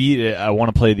after I beat it, I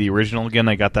want to play the original again.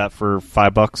 I got that for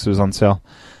 $5. It was on sale,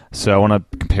 so I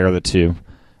want to compare the two.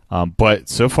 But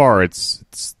so far, it's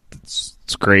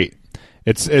great.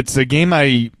 It's a game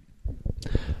I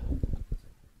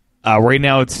right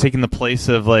now it's taking the place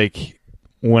of like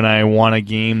when I want a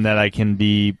game that I can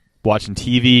be watching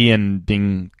TV and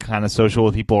being kind of social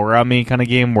with people around me, kind of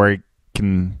game where I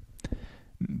can,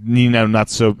 not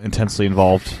so intensely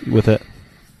involved with it.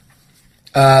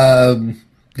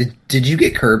 Did you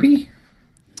get Kirby?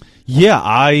 Yeah,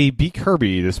 I beat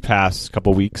Kirby this past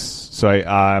couple weeks, so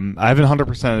I haven't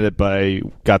 100%ed it, but I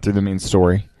got through the main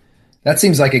story. That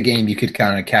seems like a game you could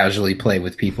kind of casually play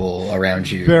with people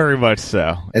around you. Very much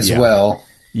so. As well.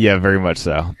 Yeah, very much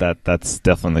so. That's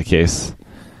definitely the case.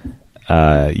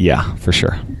 Yeah, for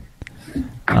sure.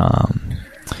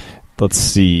 Let's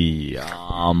see.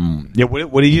 Yeah,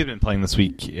 what have you been playing this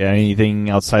week? Anything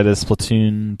outside of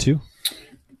Splatoon 2?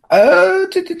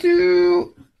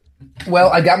 Well,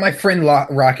 I got my friend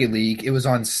Rocket League. It was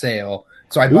on sale,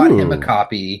 so I bought him a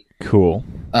copy. Cool.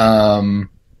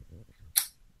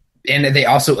 And they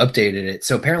also updated it.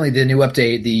 So apparently, the new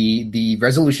update, the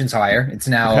resolution's higher. It's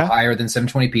now higher than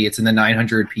 720p. It's in the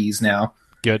 900p's now.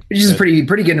 Good. Which is a pretty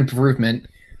good improvement.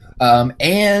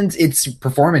 And its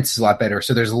performance is a lot better.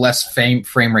 So there's less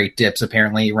frame rate dips.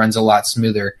 Apparently, it runs a lot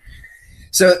smoother.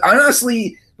 So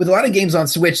honestly, with a lot of games on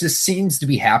Switch, this seems to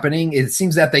be happening. It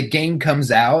seems that the game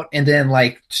comes out, and then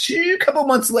like a couple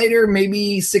months later,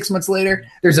 maybe 6 months later,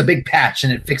 there's a big patch,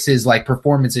 and it fixes like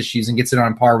performance issues and gets it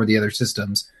on par with the other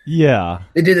systems. Yeah.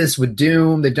 They did this with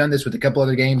Doom. They've done this with a couple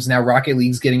other games. Now Rocket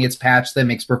League's getting its patch that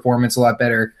makes performance a lot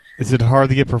better. Is it hard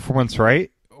to get performance right?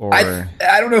 Or I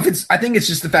don't know if it's. I think it's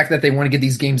just the fact that they want to get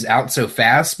these games out so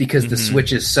fast because the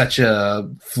Switch is such a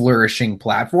flourishing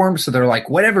platform. So they're like,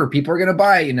 whatever, people are going to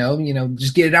buy.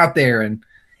 Just get it out there, and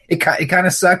it kind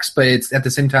of sucks, but it's at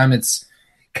the same time it's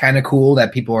kind of cool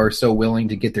that people are so willing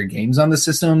to get their games on the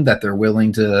system that they're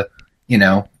willing to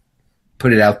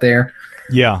put it out there.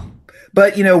 Yeah,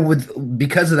 but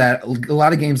because of that, a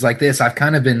lot of games like this, I've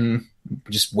kind of been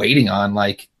just waiting on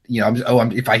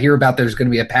if I hear about there's going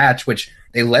to be a patch, which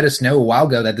they let us know a while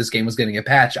ago that this game was getting a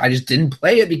patch. I just didn't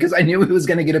play it because I knew it was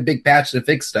going to get a big patch to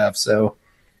fix stuff. So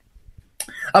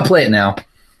I'll play it now.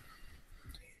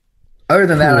 Other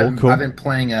than that, I've been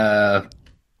playing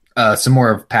some more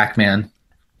of Pac-Man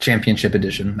Championship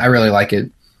Edition. I really like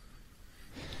it.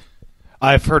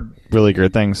 I've heard really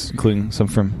great things, including some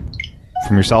from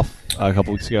yourself a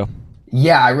couple weeks ago.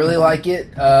 Yeah, I really like it.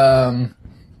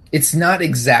 It's not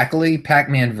exactly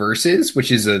Pac-Man Versus, which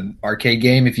is an arcade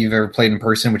game if you've ever played in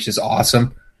person, which is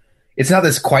awesome. It's not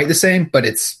quite the same, but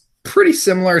it's pretty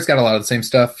similar. It's got a lot of the same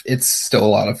stuff. It's still a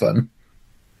lot of fun.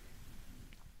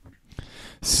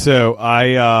 So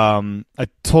I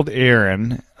told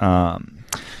Aaron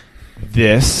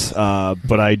this,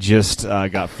 but I just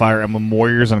got Fire Emblem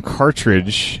Warriors on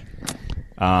cartridge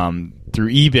through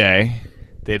eBay.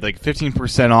 They had like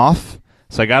 15% off,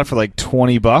 so I got it for like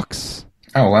 $20.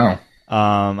 Oh wow!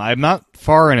 I'm not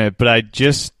far in it, but I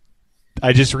just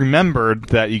remembered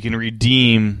that you can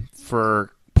redeem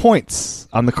for points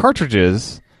on the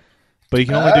cartridges, but you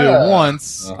can only do it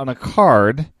once on a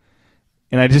card.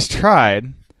 And I just tried,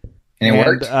 and it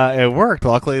worked. It worked.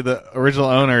 Luckily, the original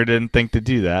owner didn't think to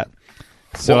do that,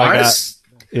 so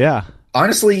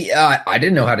Honestly, I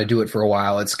didn't know how to do it for a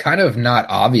while. It's kind of not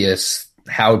obvious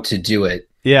how to do it.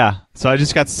 Yeah, so I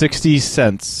just got 60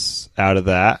 cents out of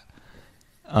that.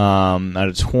 Out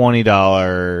of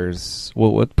 $20,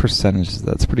 what percentage is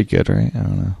that? That's pretty good, right? I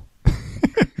don't know.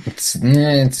 It's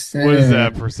what is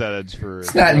that percentage for?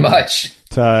 It's not much.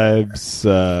 Times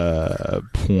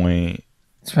point.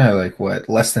 It's probably like what,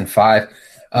 less than 5. Is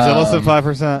that less than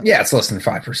 5%? Yeah, it's less than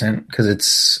 5% because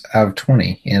it's out of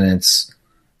 20 and it's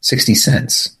 60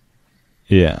 cents.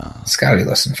 Yeah, it's got to be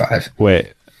less than 5.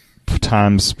 Wait,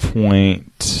 times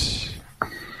point.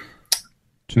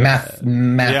 Math.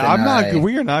 Yeah, I'm not good.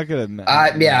 We are not good at math.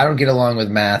 I don't get along with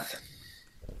math.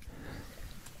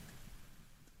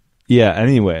 Yeah.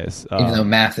 Anyways. even though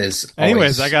math is.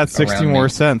 Anyways, I got 60 around more me.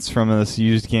 cents from this got 60 always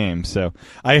more cents from around more me. cents from this used game. So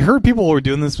I heard people were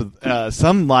doing this with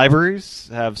some libraries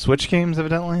have Switch games.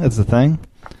 Evidently, that's the thing.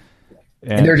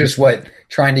 And they're just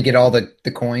trying to get all the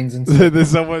coins and stuff. There's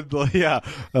someone,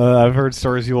 I've heard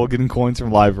stories of people getting coins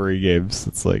from library games.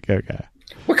 It's like, okay.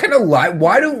 What kind of why? I'm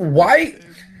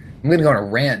going to go on a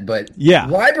rant, but Yeah.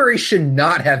 libraries should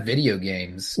not have video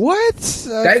games. What?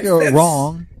 That's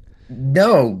wrong.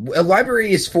 No, a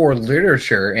library is for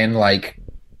literature and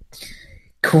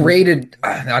created.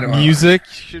 I don't know. Music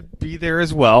should be there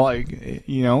as well.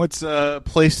 It's a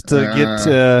place to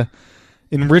get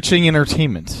enriching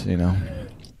entertainment.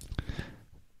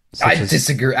 I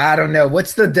disagree. I don't know.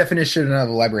 What's the definition of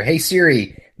a library? Hey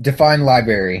Siri, define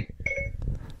library.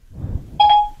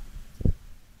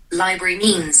 Library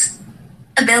means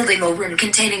a building or room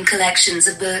containing collections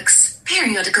of books,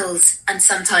 periodicals, and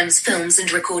sometimes films and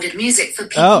recorded music for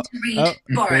people to read,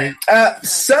 borrow.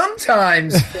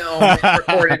 Sometimes film and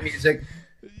recorded music.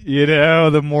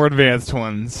 The more advanced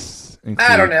ones.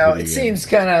 I don't know. include It video games. seems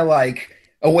kind of like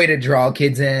a way to draw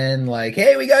kids in. Like,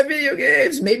 hey, we got video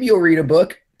games. Maybe you'll read a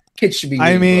book. Kids should be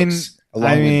reading books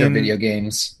along with their video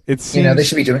games. It seems, They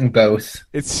should be doing both.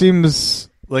 It seems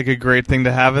like a great thing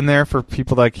to have in there for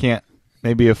people that can't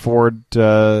maybe afford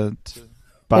to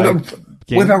buy What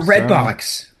games. about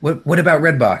Redbox? What about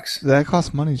Redbox? That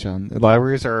costs money, John.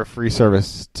 Libraries are a free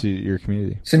service to your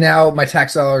community. So now my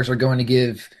tax dollars are going to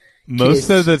give Most kids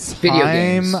of the video time,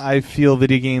 games. I feel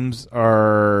video games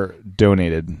are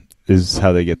donated. Is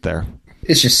how they get there.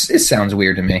 It sounds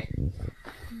weird to me.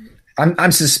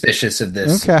 I'm suspicious of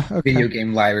this Okay. video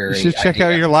game library. You should check idea.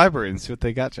 out your library and see what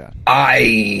they got, John.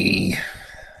 I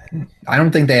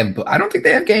don't think they have. I don't think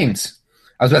they have games.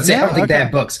 I was about to say I don't think they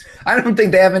have books. I don't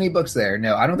think they have any books there.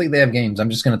 No, I don't think they have games. I'm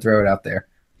just going to throw it out there.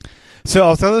 So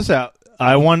I'll throw this out.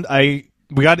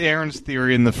 We got Aaron's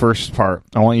theory in the first part.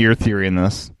 I want your theory in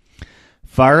this.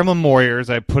 Fire Emblem Warriors.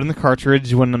 I put in the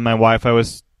cartridge when my Wi-Fi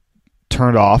was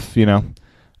turned off. I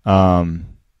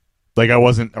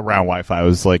wasn't around Wi-Fi. I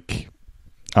was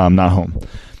not home.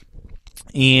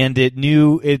 And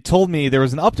it told me there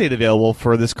was an update available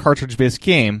for this cartridge-based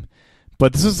game,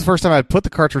 but this is the first time I'd put the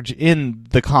cartridge in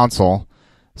the console.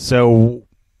 So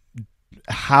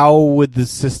how would the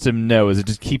system know? Is it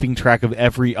just keeping track of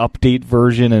every update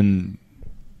version? And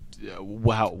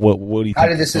what do you think? How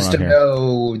did the system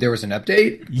know there was an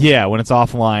update? Yeah, when it's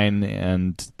offline,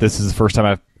 and this is the first time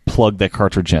I've plugged that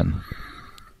cartridge in.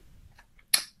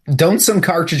 Don't some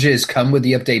cartridges come with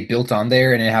the update built on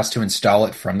there, and it has to install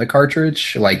it from the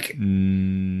cartridge? No,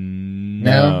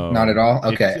 not at all.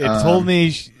 Okay, It told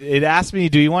me. It asked me,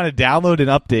 "Do you want to download an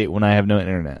update when I have no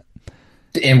internet?"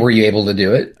 And were you able to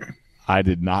do it? I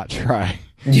did not try.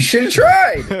 You should have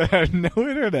tried. I have no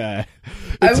internet.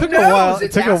 It took a while.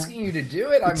 It's asking you to do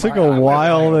it. It took a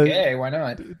while. Okay, why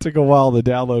not? It took a while to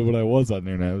download when I was on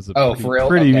the internet. It was a for real?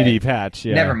 pretty Okay. meaty patch.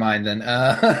 Yeah. Never mind then.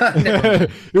 Never mind.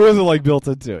 It wasn't built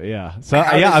into it. Yeah. So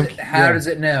How does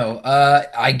it know?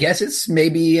 I guess it's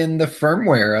maybe in the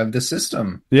firmware of the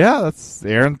system. Yeah, that's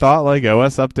Aaron thought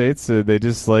OS updates. They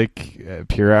just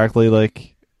periodically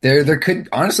There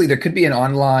could be an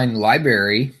online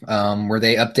library where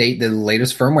they update the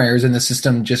latest firmwares, and the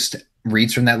system just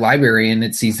reads from that library and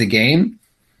it sees the game.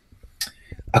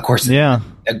 Of course, yeah.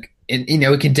 It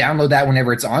can download that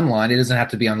whenever it's online. It doesn't have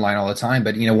to be online all the time,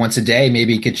 but once a day,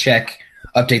 maybe it could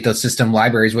update those system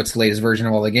libraries. What's the latest version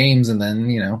of all the games, and then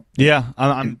Yeah,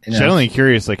 I'm genuinely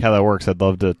curious how that works. I'd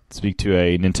love to speak to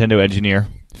a Nintendo engineer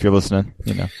if you're listening.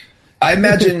 I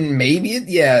imagine maybe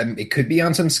it could be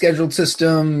on some scheduled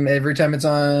system every time it's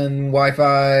on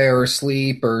Wi-Fi or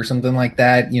sleep or something like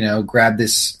that. Grab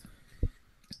this,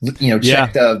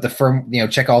 check the firm,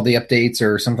 check all the updates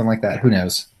or something like that. Who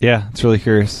knows? Yeah, it's really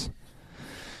curious.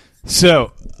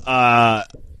 So,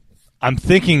 I'm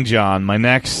thinking, John, my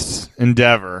next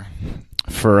endeavor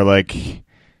for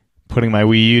putting my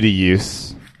Wii U to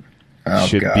use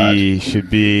should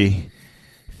be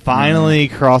finally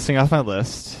crossing off my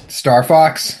list. Star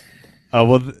Fox.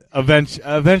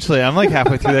 Eventually, I'm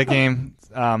halfway through that game.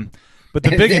 But the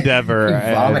big endeavor,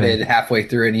 He vomited halfway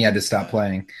through and he had to stop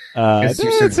playing. It's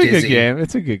a good game.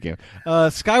 It's a good game.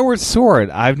 Skyward Sword,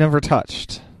 I've never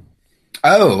touched.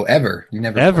 Oh, ever? You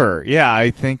never? Ever? Yeah, I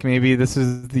think maybe this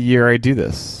is the year I do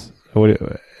this. I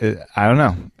don't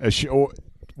know.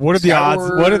 What are the odds?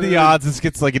 What are the odds this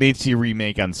gets an HD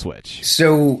remake on Switch?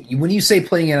 So when you say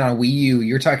playing it on Wii U,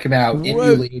 you're talking about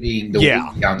emulating the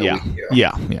Wii on the Wii U.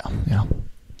 Yeah.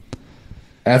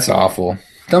 That's awful.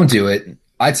 Don't do it.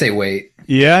 I'd say wait.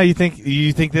 Yeah, you think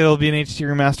that'll be an HD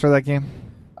remaster of that game?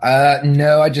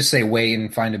 No, I just say wait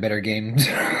and find a better game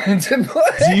to play.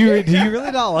 Do you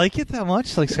really not like it that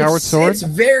much, like Skyward Sword? It's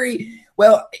very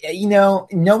well,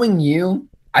 knowing you,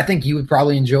 I think you would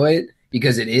probably enjoy it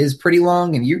because it is pretty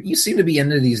long, and you seem to be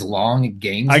into these long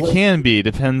games. I can be,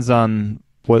 depends on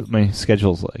what my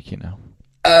schedule's like,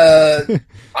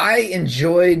 I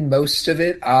enjoyed most of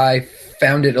it. I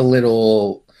found it a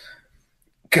little,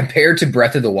 compared to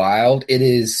Breath of the Wild, it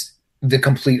is the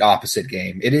complete opposite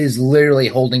game. It is literally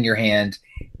holding your hand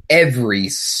every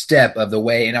step of the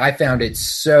way, and I found it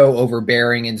so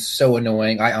overbearing and so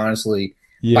annoying. I honestly,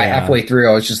 by halfway through,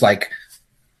 I was just like,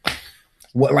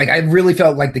 "What?" Like, I really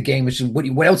felt like the game was just,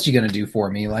 "What else are you gonna do for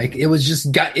me?" Like, it was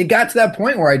just it got to that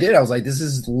point where I was like, "This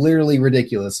is literally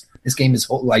ridiculous. This game is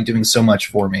like doing so much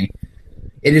for me."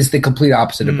 It is the complete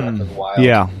opposite of Breath of the Wild.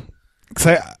 Yeah,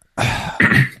 'cause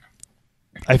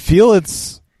I feel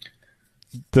it's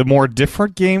the more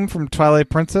different game from Twilight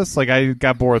Princess. Like, I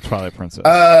got bored with Twilight Princess.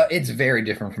 It's very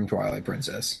different from Twilight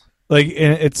Princess. Like,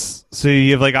 it's so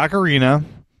you have like Ocarina,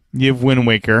 you have Wind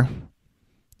Waker,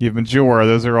 you have Majora.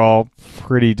 Those are all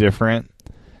pretty different,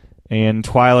 and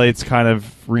Twilight's kind of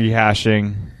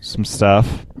rehashing some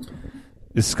stuff.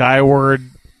 Is Skyward?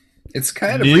 It's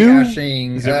kind new? of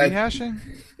rehashing. Is it rehashing?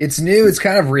 It's new. It's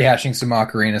kind of rehashing some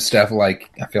Ocarina stuff. Like,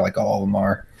 I feel like all of them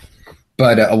are.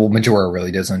 But, Majora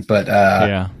really doesn't. But,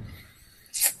 yeah.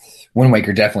 Wind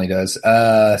Waker definitely does.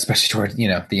 Especially toward,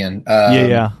 the end.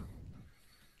 Yeah.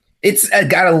 It's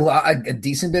got a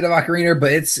decent bit of Ocarina,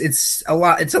 but it's a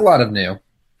lot of new.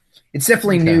 It's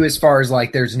definitely new as far as,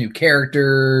 like, there's new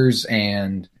characters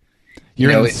and...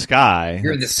 You're in the sky.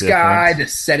 You're in the sky. The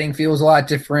setting feels a lot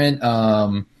different.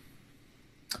 Once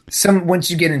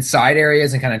you get inside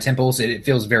areas and kind of temples, it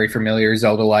feels very familiar,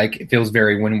 Zelda-like. It feels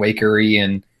very Wind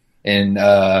Waker-y and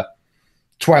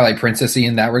Twilight Princess-y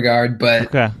in that regard. But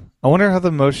okay, I wonder how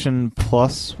the Motion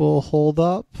Plus will hold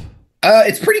up.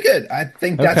 It's pretty good. I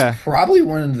think that's probably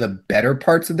one of the better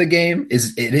parts of the game.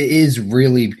 It is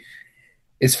really,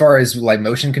 as far as like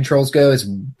motion controls go, it's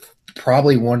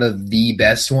probably one of the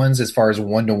best ones as far as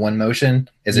one-to-one motion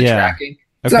as a tracking.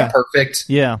 It's not perfect.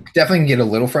 Yeah. Definitely can get a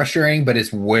little frustrating, but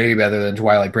it's way better than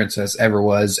Twilight Princess ever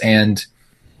was. And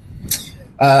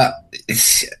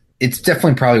it's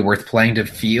definitely probably worth playing to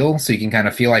feel, so you can kind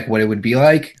of feel like what it would be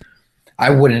like. I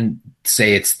wouldn't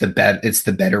say it's the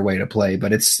better way to play,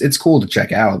 but it's cool to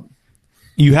check out.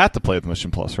 You have to play with Motion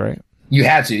Plus, right? You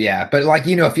had to, yeah. But like,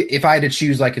 if I had to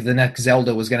choose, like, if the next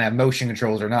Zelda was going to have motion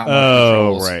controls or not motion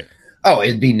controls. Right. Oh,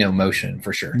 it'd be no motion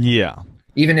for sure. Yeah.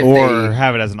 Even if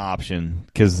have it as an option,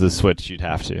 because the Switch you'd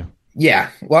have to. Yeah.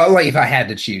 Well, like, if I had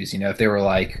to choose, if they were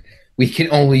like, we can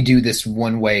only do this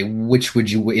one way, which would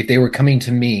you, if they were coming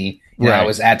to me, I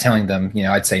was telling them,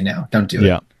 I'd say no, don't do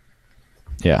it.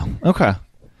 Yeah. Okay.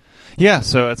 Yeah,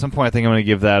 so at some point I think I'm going to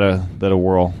give that a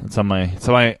whirl. It's on my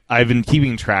I've been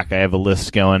keeping track. I have a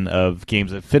list going of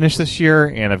games I've finished this year,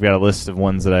 and I've got a list of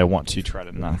ones that I want to try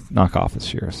to knock off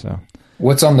this year. So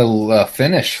what's on the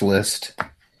finish list?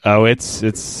 Oh, it's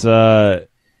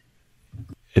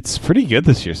pretty good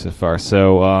this year so far.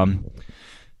 So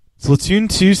Splatoon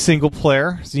 2 single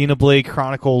player, Xenoblade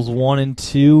Chronicles 1 and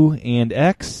 2 and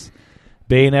X,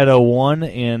 Bayonetta 1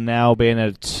 and now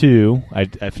Bayonetta 2. I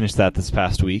finished that this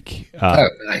past week.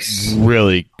 Nice.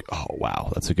 Really,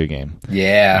 wow, that's a good game.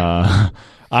 Yeah.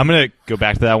 I'm going to go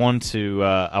back to that one to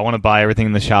I want to buy everything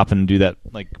in the shop and do that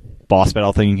like boss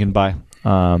battle thing you can buy.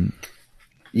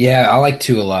 Yeah, I like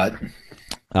 2 a lot.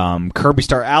 Kirby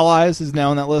Star Allies is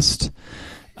now on that list.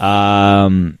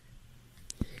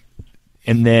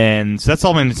 And then, so that's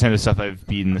all my Nintendo stuff I've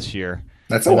beaten this year.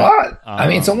 That's a lot. I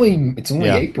mean, it's only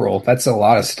April. That's a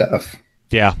lot of stuff.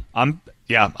 Yeah, I'm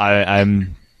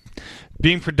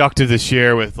being productive this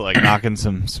year with like knocking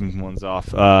some ones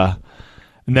off. And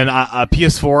then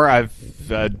PS4, I've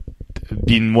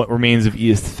beaten What Remains of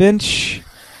Edith Finch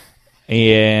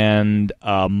and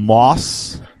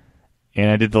Moss,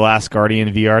 and I did the Last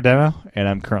Guardian VR demo, and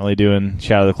I'm currently doing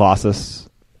Shadow of the Colossus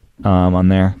on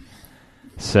there.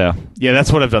 So, yeah,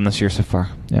 that's what I've done this year so far.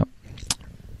 Yep.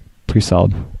 Pretty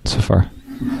solid so far.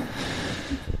 Yeah.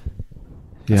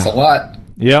 That's a lot.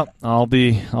 Yep. I'll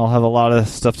have a lot of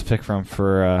stuff to pick from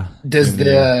for Does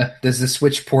the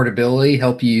Switch portability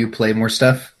help you play more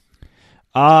stuff?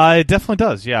 It definitely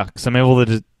does, yeah, cuz I'm able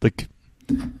to just, like,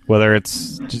 whether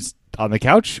it's just on the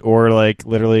couch or like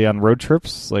literally on road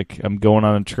trips, like I'm going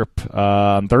on a trip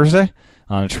on Thursday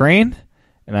on a train,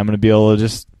 and I'm going to be able to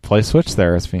just play Switch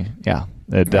there as me. Yeah.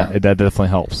 That definitely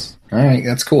helps. All right,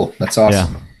 that's cool. That's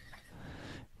awesome.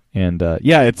 Yeah. And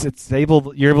it's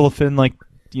able, you're able to fit in like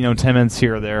 10 minutes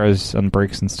here or there as on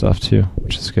breaks and stuff too,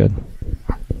 which is good.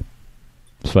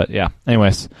 games. But yeah,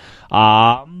 anyways,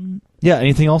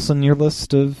 anything else on your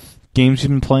list of games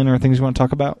you've been playing or things you want to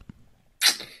talk about?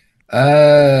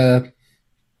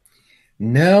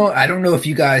 No, I don't know if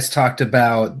you guys talked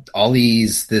about all the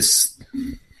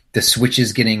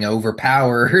Switches getting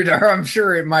overpowered, or I'm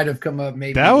sure it might have come up.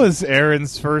 Maybe that was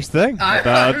Aaron's first thing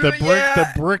about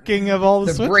the bricking of all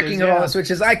the Switches. Bricking of all the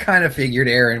Switches. I kind of figured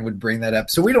Aaron would bring that up,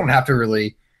 so we don't have to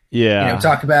really,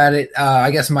 talk about it.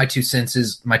 I guess my two cents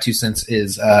is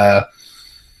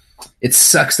it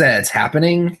sucks that it's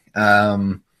happening,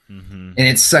 and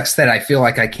it sucks that I feel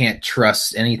like I can't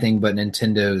trust anything but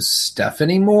Nintendo's stuff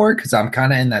anymore, because I'm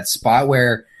kind of in that spot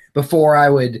where before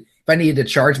if I needed to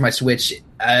charge my Switch,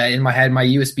 and I had my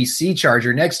USB-C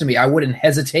charger next to me, I wouldn't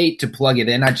hesitate to plug it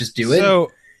in. I'd just do it.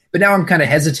 But now I'm kind of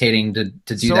hesitating to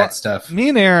do that stuff. Me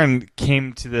and Aaron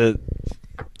came to the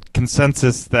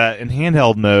consensus that in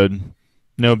handheld mode,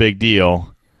 no big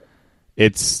deal.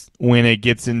 It's when it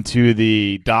gets into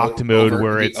the docked mode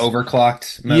where it's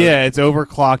overclocked mode. Yeah, it's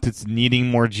overclocked. It's needing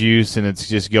more juice, and it's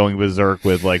just going berserk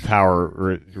with like power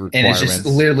requirements. And it's just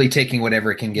literally taking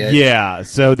whatever it can get. Yeah,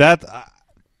 so that...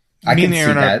 Me and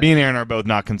Aaron are both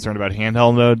not concerned about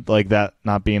handheld mode, like that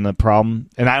not being the problem.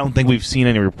 And I don't think we've seen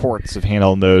any reports of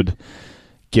handheld mode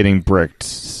getting bricked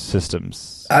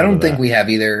systems. I don't think we have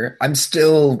either. It's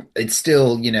still,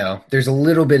 there's a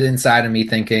little bit inside of me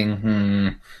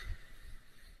thinking,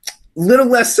 little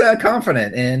less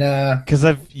confident. And because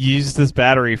I've used this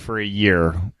battery for a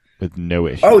year with no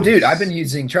issues. Oh, dude, I've been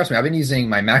using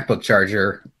my MacBook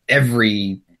charger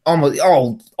almost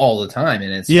all the time,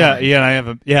 and it's fine. I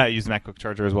use MacBook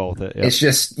charger as well with it. Yeah. It's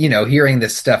just hearing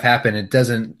this stuff happen, it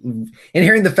doesn't, and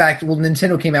hearing the fact,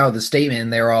 Nintendo came out with a statement,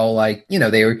 and they're all like, we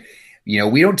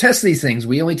don't test these things,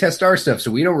 we only test our stuff, so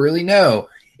we don't really know.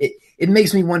 It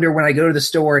makes me wonder when I go to the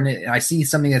store and I see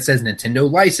something that says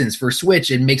Nintendo license for Switch,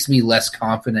 it makes me less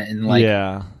confident in me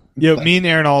and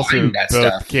Aaron also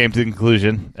both came to the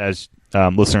conclusion, as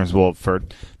listeners will have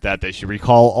heard, that they should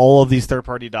recall all of these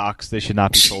third-party docks. They should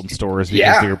not be sold in stores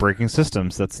because they're breaking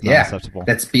systems. That's not acceptable.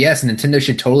 That's BS. Nintendo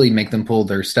should totally make them pull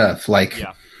their stuff. They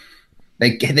can't.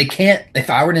 If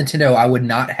I were Nintendo, I would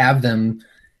not have them,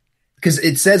 because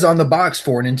it says on the box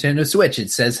for Nintendo Switch,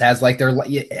 it has the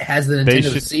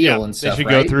Nintendo seal and stuff. They should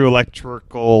go through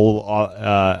electrical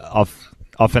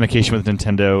authentication with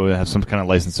Nintendo and have some kind of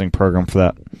licensing program for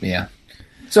that. Yeah.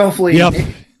 So hopefully,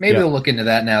 maybe they'll look into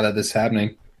that now that this is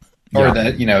happening, or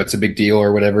that it's a big deal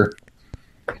or whatever.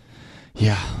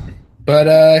 Yeah. But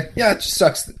it just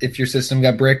sucks if your system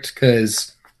got bricked,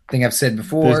 because I think I've said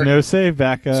before, there's no save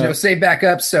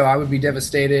backup. So I would be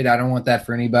devastated. I don't want that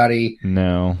for anybody.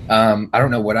 No. I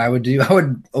don't know what I would do.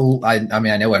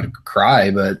 I know I'd cry,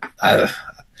 but I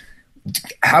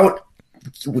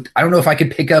don't know if I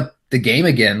could pick up the game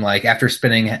again, like after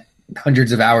spending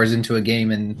hundreds of hours into a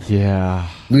game and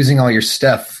losing all your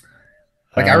stuff.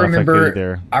 Like I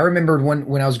remember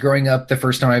when I was growing up,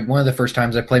 one of the first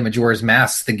times I played Majora's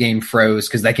Mask, the game froze,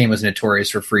 because that game was notorious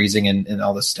for freezing and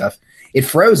all this stuff. It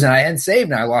froze and I hadn't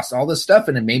saved and I lost all this stuff,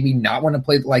 and it made me not want to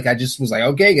play. Like I just was like,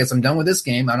 okay, I guess I'm done with this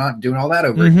game. I'm not doing all that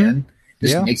over again.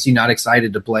 Just makes you not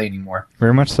excited to play anymore.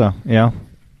 Very much so. Yeah.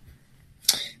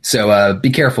 So be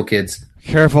careful, kids.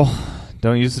 Careful.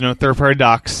 Don't use no third-party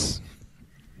docks.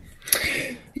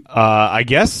 I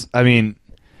guess. I mean,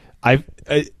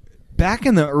 back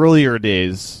in the earlier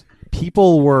days,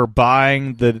 people were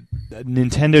buying the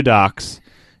Nintendo docks,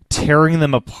 tearing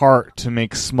them apart to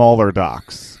make smaller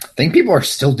docks. I think people are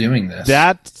still doing this.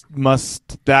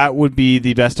 That would be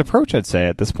the best approach, I'd say,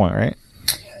 at this point, right?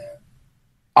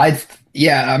 I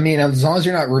mean, as long as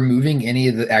you're not removing any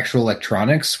of the actual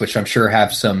electronics, which I'm sure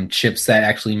have some chips that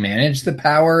actually manage the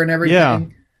power and everything. Yeah.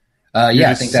 I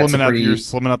think that's you're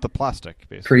slimming out the plastic,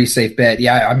 basically. Pretty safe bet.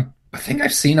 Yeah, I think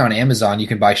I've seen on Amazon you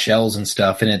can buy shells and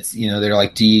stuff, and it's they're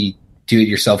like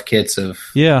do-it-yourself kits of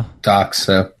docks.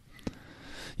 So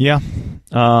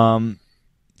one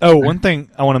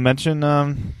thing I want to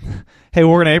mention. Hey,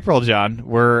 we're in April, John.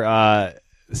 We're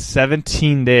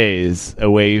 17 days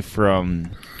away from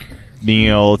being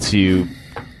able to.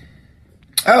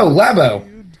 Oh, Labo.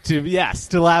 To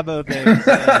Labo things.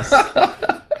 Yes.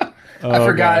 I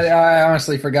forgot. Gosh. I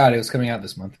honestly forgot it was coming out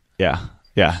this month. Yeah.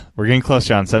 We're getting close,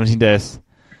 John. 17 days.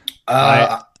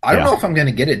 I don't know if I'm going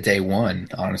to get it day one,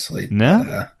 honestly.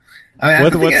 No?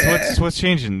 What's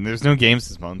changing? There's no games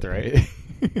this month, right?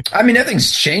 I mean,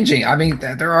 nothing's changing. I mean,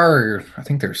 there's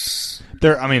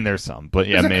some, but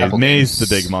May's the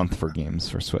big month for games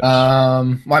for Switch.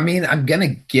 I mean, I'm gonna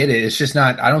get it. It's just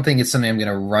not. I don't think it's something I'm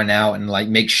gonna run out and like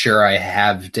make sure I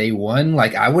have day one.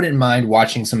 Like, I wouldn't mind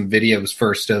watching some videos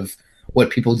first of what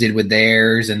people did with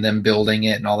theirs and them building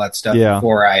it and all that stuff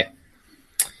before I,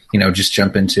 just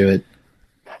jump into it.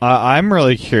 I'm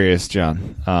really curious,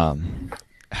 John,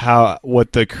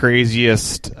 what the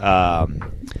craziest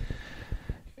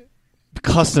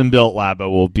custom built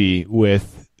Labo will be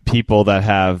with people that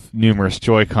have numerous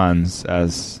Joy-Cons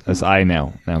as I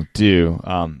now do.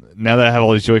 Now that I have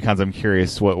all these Joy-Cons, I'm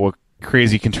curious what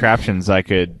crazy contraptions I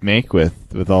could make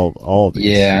with all of these.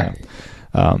 Yeah.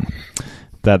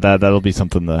 That'll be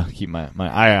something to keep my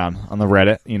eye on the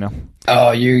Reddit,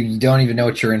 Oh, you don't even know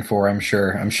what you're in for, I'm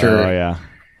sure. Oh, yeah.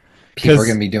 People are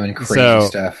going to be doing crazy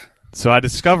stuff. So I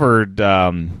discovered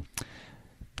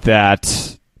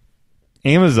that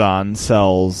Amazon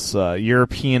sells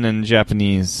European and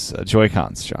Japanese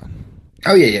Joy-Cons, John.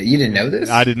 Oh, yeah. You didn't know this?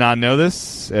 I did not know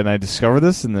this, and I discovered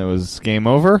this, and it was game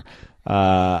over.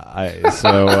 Now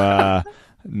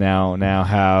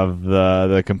have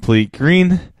the complete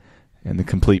green and the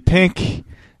complete pink.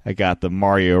 I got the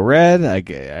Mario Red. I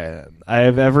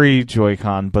have every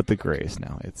Joy-Con but the grays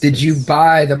now. Did you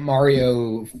buy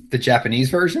the Japanese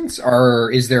versions,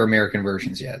 or is there American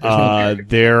versions yet?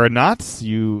 There are not.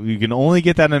 You can only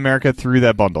get that in America through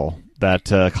that bundle, that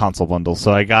console bundle.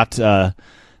 So I got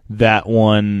that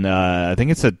one. I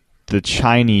think it's the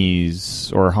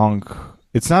Chinese or Hong.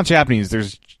 It's not Japanese.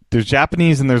 There's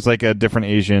Japanese and there's like a different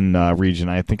Asian region.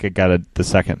 I think I got the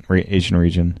second Asian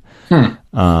region.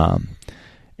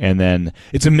 And then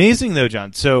it's amazing though,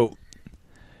 John. So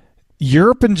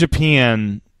Europe and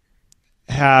Japan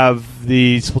have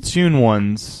the Splatoon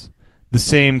ones the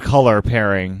same color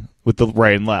pairing with the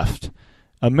right and left.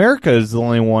 America is the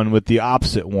only one with the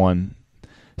opposite one.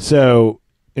 So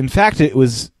in fact, it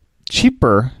was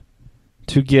cheaper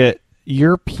to get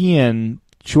European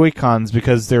Joy-Cons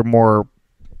because they're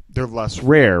less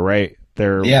rare, right?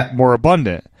 They're more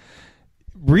abundant.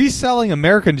 Reselling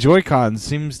American Joy-Cons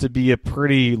seems to be a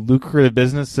pretty lucrative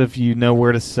business if you know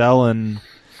where to sell and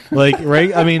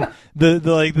right? I mean, the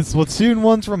Splatoon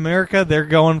ones from America, they're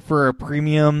going for a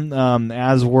premium,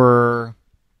 as were.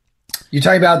 You're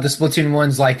talking about the Splatoon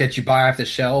ones like that you buy off the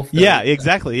shelf? Yeah,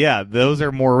 exactly. Yeah, those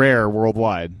are more rare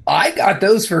worldwide. I got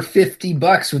those for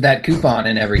 $50 with that coupon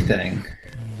and everything.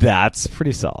 That's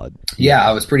pretty solid. Yeah,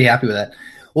 I was pretty happy with that.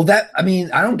 Well,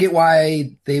 I don't get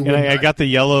why they would. I got the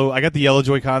yellow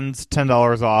Joy-Cons,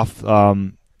 $10 off,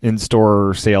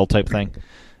 in-store sale type thing.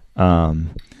 And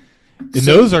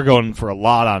those are going for a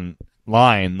lot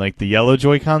online, like the yellow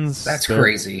Joy-Cons. That's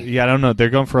crazy. Yeah, I don't know. They're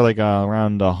going for like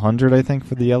around 100, I think,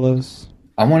 for the yellows.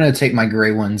 I want to take my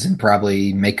gray ones and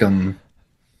probably make them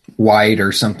white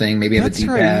or something. Maybe have a D-pad.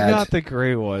 That's right. You got the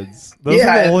gray ones. Those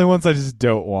are the only ones I just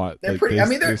don't want. They're pretty. I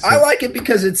like it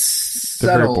because it's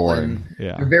subtle. They're very boring.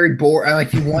 They're very boring. Like,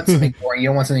 if you want something boring, you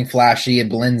don't want something flashy. It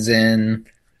blends in.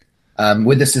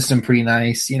 With the system pretty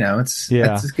nice, it's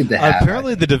good to have.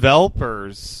 Apparently, the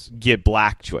developers get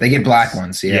black Joy-Cons. They get black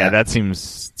ones, yeah. Yeah, that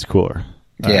seems cooler.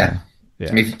 Yeah.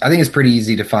 I mean, I think it's pretty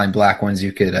easy to find black ones.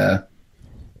 You could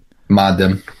mod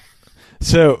them.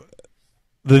 So,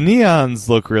 the neons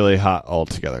look really hot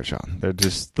altogether, John. They're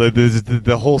just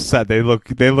the whole set. They look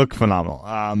phenomenal.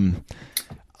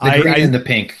 The green and the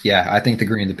pink, yeah. I think the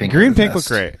green and the pink. Green and pink look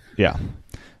great. Yeah.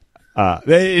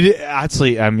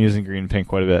 Actually, I'm using green and pink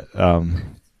quite a bit.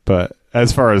 But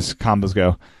as far as combos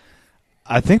go,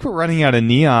 I think we're running out of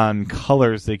neon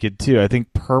colors they could do. I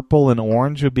think purple and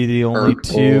orange would be the only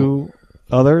two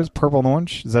others. Purple and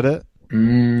orange, is that it?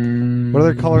 What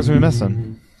other colors are we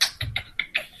missing?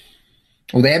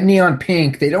 Well, they have neon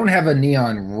pink. They don't have a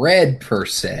neon red per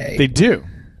se. They do.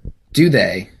 Do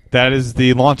they? That is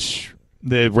the launch.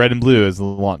 The red and blue is the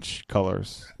launch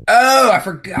colors. Oh, I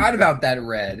forgot about that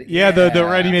red. Yeah, the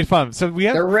red you made fun of. So we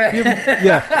have the red.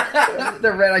 Yeah,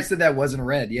 the red. I said that wasn't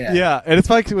red. Yeah. Yeah, and it's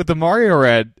like with the Mario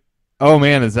red. Oh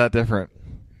man, is that different?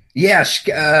 Yeah.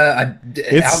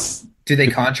 Do they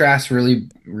contrast really,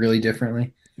 really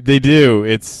differently? They do.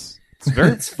 It's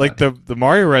very like the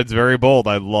Mario red's very bold.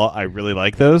 I really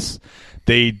like those.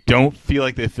 They don't feel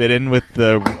like they fit in with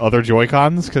the other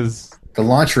Joy-Cons because the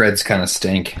launch reds kind of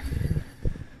stink.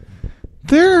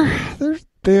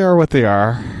 They are what they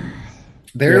are.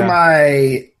 They're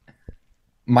my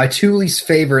two least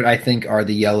favorite, I think, are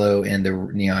the yellow and the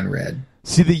neon red.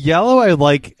 See, the yellow I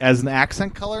like as an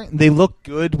accent color. They look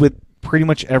good with pretty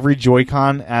much every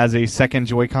Joy-Con as a second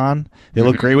Joy-Con. They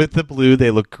look great with the blue.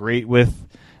 They look great with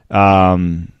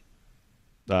the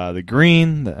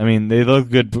green. I mean, they look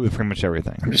good with pretty much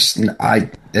everything. That's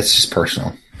just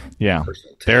personal. Yeah.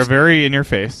 They're very in your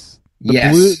face.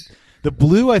 The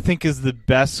blue, I think, is the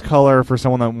best color for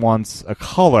someone that wants a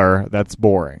color that's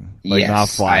boring, not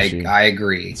flashy. I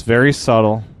agree. It's very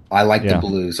subtle. I like the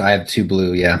blues. I have 2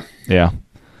 blue, yeah. Yeah.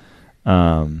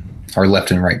 Or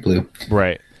left and right blue.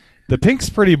 Right. The pink's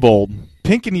pretty bold.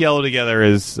 Pink and yellow together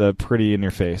is pretty in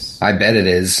your face. I bet it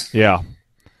is. Yeah.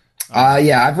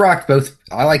 Yeah, I've rocked both.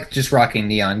 I like just rocking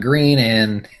neon green,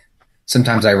 and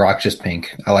sometimes I rock just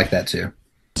pink. I like that too.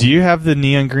 Do you have the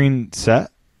neon green set?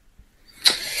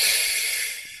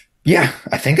 Yeah,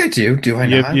 I think I do. Do I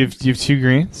not? You have 2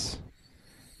 greens?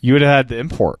 You would have had the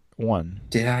import one.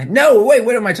 Did I? No, wait,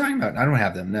 what am I talking about? I don't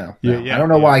have them, no. I don't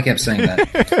know why I kept saying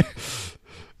that.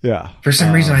 Yeah. For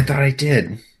some reason, I thought I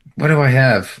did. What do I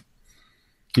have?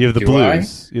 You have the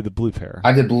blues. You have the blue pair. I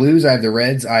have the blues, I have the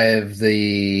reds, I have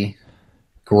the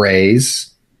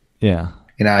grays. Yeah.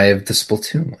 And I have the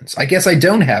Splatoon ones. I guess I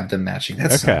don't have them matching.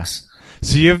 That sucks.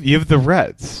 So you have the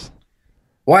reds.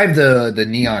 Well, I have the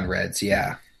neon reds,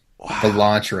 yeah. Wow. The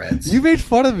launch reds. You made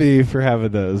fun of me for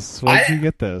having those. Why did you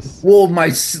get this? Well,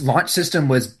 my launch system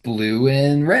was blue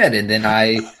and red, and then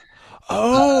I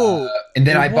bought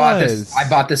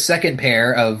the second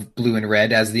pair of blue and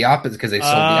red as the opposite because they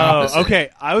sold the opposite. Okay,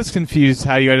 I was confused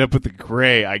how you ended up with the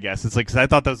gray. I guess it's like because I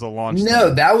thought that was a launch. No,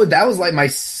 thing. that was like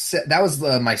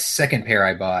my second pair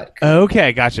I bought.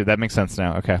 Okay, gotcha. That makes sense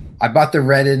now. Okay, I bought the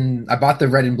red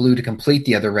and blue to complete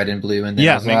the other red and blue, and then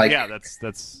I was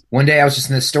that's. One day I was just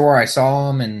in the store, I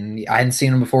saw them, and I hadn't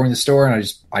seen them before in the store, and I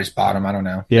just bought them. I don't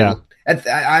know. Yeah,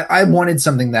 I wanted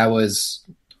something that was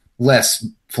less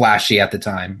flashy at the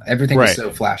time. Everything was so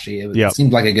flashy. It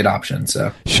seemed like a good option.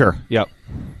 So sure. Yep.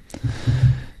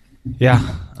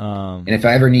 Yeah. And if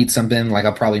I ever need something, like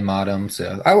I'll probably mod them.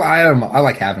 So I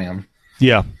like having them.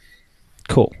 Yeah.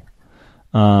 Cool.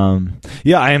 I'm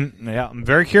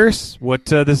very curious what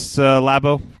this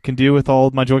Labo can do with all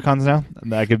of my Joy-Cons now.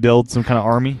 I could build some kind of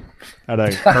army out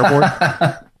of cardboard.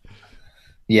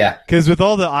 Yeah, because with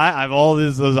all I have all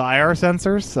those IR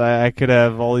sensors, I could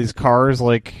have all these cars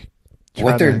like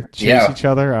trying to chase each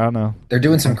other. I don't know. They're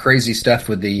doing some crazy stuff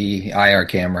with the IR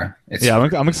camera.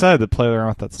 I'm excited to play around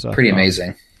with that stuff. Pretty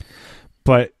amazing.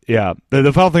 But yeah,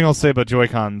 the final thing I'll say about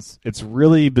Joy-Cons, it's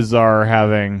really bizarre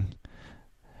having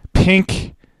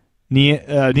pink,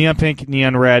 neon pink,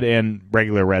 neon red, and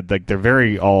regular red. Like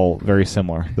they're all very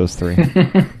similar. Those 3.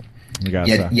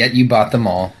 Yet you bought them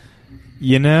all.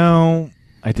 You know,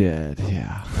 I did.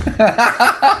 Yeah.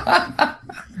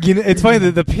 It's funny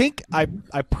that the pink. I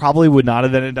probably would not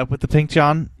have ended up with the pink,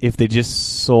 John, if they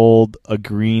just sold a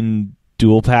green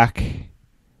dual pack.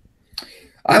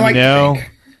 I like the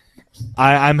pink.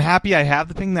 I'm happy I have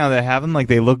the pink now that I have them. Like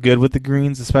they look good with the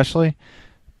greens, especially.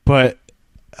 But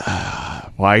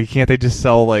why can't they just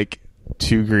sell like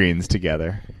 2 greens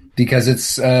together? Because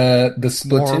it's the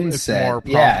Splatoon set. It's more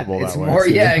profitable it's more.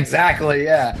 Yeah, exactly.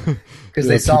 Yeah, because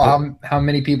they saw how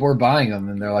many people were buying them,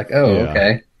 and they're like, "Oh,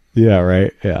 okay." Yeah.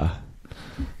 Right. Yeah.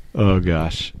 Oh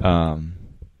gosh.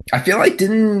 I feel like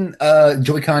didn't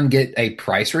Joy-Con get a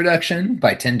price reduction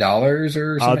by $10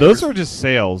 or something? Those are just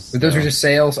sales. Those are just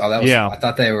sales. Oh, that was. Yeah. I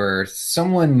thought they were.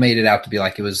 Someone made it out to be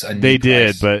like it was a new They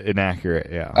price. did, but inaccurate.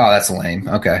 Yeah. Oh, that's lame.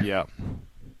 Okay. Yeah.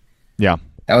 Yeah.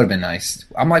 That would have been nice.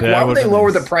 I'm like, why would they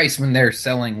lower the price when they're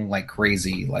selling like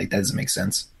crazy? Like that doesn't make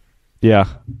sense. Yeah.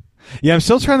 Yeah. I'm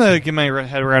still trying to get my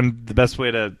head around the best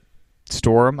way to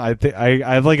store them. I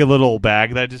have like a little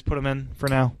bag that I just put them in for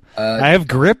now. I have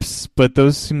grips, but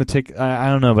those seem to take. I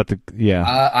don't know about the. Yeah.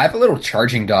 I have a little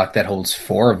charging dock that holds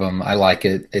 4 of them. I like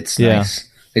it. It's nice.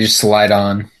 They just slide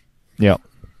on. Yep.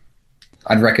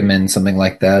 I'd recommend something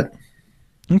like that.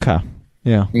 Okay.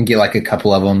 Yeah. You can get like a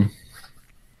couple of them.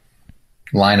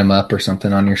 Line them up or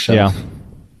something on your shelf.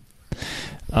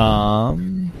 Yeah.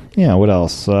 Yeah. What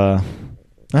else? I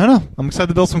don't know. I'm excited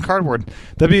to build some cardboard.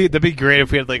 That'd be great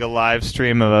if we had like a live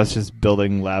stream of us just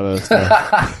building Labo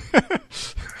stuff.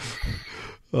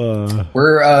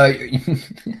 We're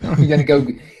gonna go.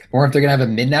 Or if they're gonna have a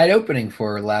midnight opening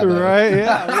for Labo, right?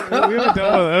 Yeah, we haven't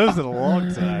done one of those in a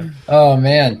long time. Oh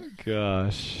man,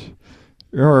 gosh.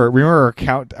 Remember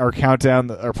our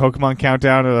countdown, our Pokemon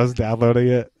countdown, and us downloading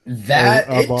it.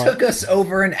 It took us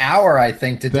over an hour, I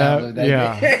think, to download that.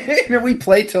 Yeah, we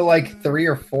played till like 3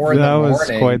 or 4 in the morning.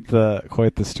 That was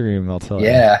quite the stream, I'll tell you.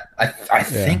 Yeah, I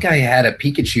think I had a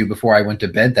Pikachu before I went to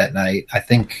bed that night. I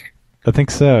think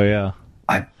so. Yeah.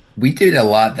 We did a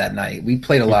lot that night. We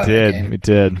played a lot of that game. We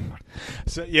did.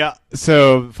 So yeah.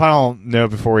 So final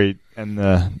note before we end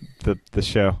the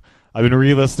show. I've been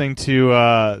re-listening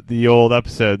to the old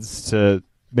episodes to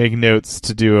make notes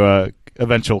to do a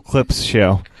eventual clips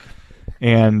show,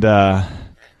 and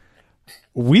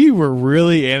we were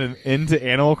really into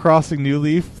Animal Crossing New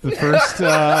Leaf the first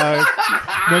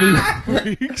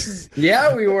many weeks.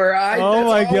 Yeah, we were. Oh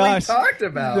my gosh, we talked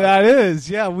about that is.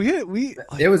 Yeah, it was weeks,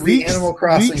 the Animal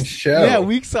Crossing show. Yeah,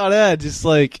 weeks on end, just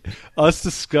like us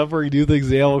discovering new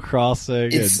things in Animal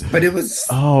Crossing. But it was.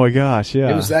 Oh my gosh, yeah.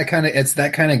 It was that kind of. It's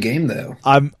that kind of game, though.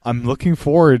 I'm looking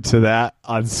forward to that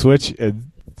on Switch,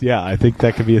 and yeah, I think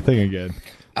that could be a thing again.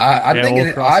 I'm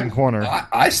thinking. Corner.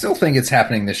 I still think it's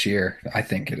happening this year. I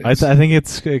think it is. I think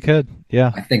it could.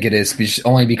 Yeah, I think it is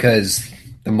only because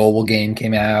the mobile game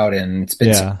came out and it's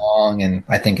been so long, and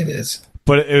I think it is.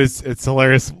 But it's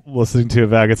hilarious listening to it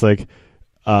back. It's like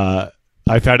I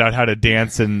found out how to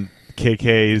dance in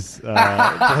KK's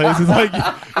place.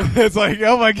 It's like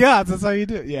oh my god, that's how you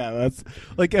do it. Yeah, that's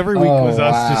like every week was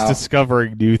us just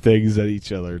discovering new things that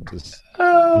each other just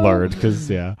learned.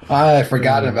 Because I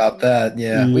forgot about that.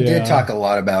 Yeah, we did talk a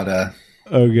lot about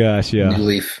oh gosh, yeah, New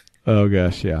Leaf. Oh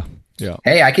gosh, yeah.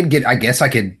 Hey, I guess I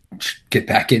could get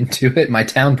back into it. My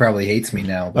town probably hates me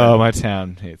now. But, my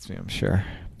town hates me, I'm sure.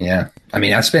 Yeah, I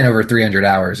mean, I spent over 300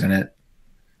 hours in it.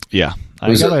 Yeah,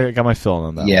 I got my fill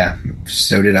on that. Yeah,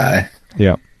 so did I.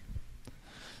 Yeah.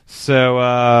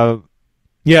 So,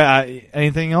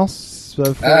 anything else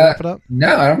before we wrap it up?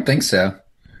 No, I don't think so.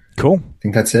 Cool. I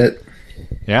think that's it.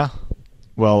 Yeah.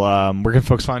 Well, where can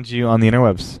folks find you on the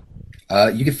interwebs?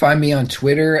 You can find me on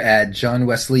Twitter at John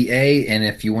Wesley A, and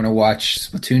if you want to watch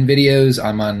Splatoon videos,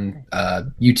 I'm on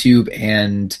YouTube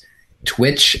and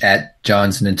Twitch at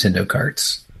John's Nintendo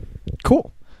Carts.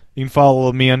 Cool. You can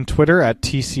follow me on Twitter at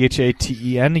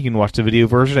TCHATEN. You can watch the video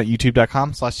version at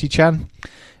youtube.com/tchan.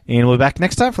 And we'll be back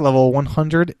next time for level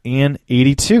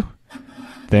 182.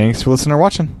 Thanks for listening or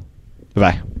watching.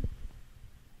 Bye-bye.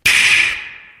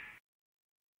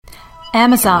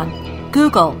 Amazon,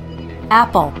 Google,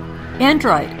 Apple,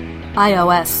 Android,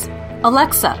 iOS,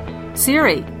 Alexa,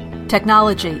 Siri,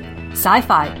 technology,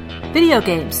 sci-fi, video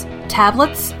games,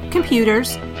 tablets,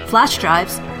 computers, flash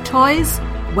drives, toys,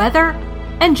 weather,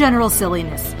 and general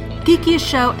silliness. Geekiest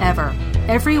show ever,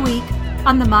 every week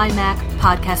on the MyMac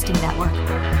Podcasting Network.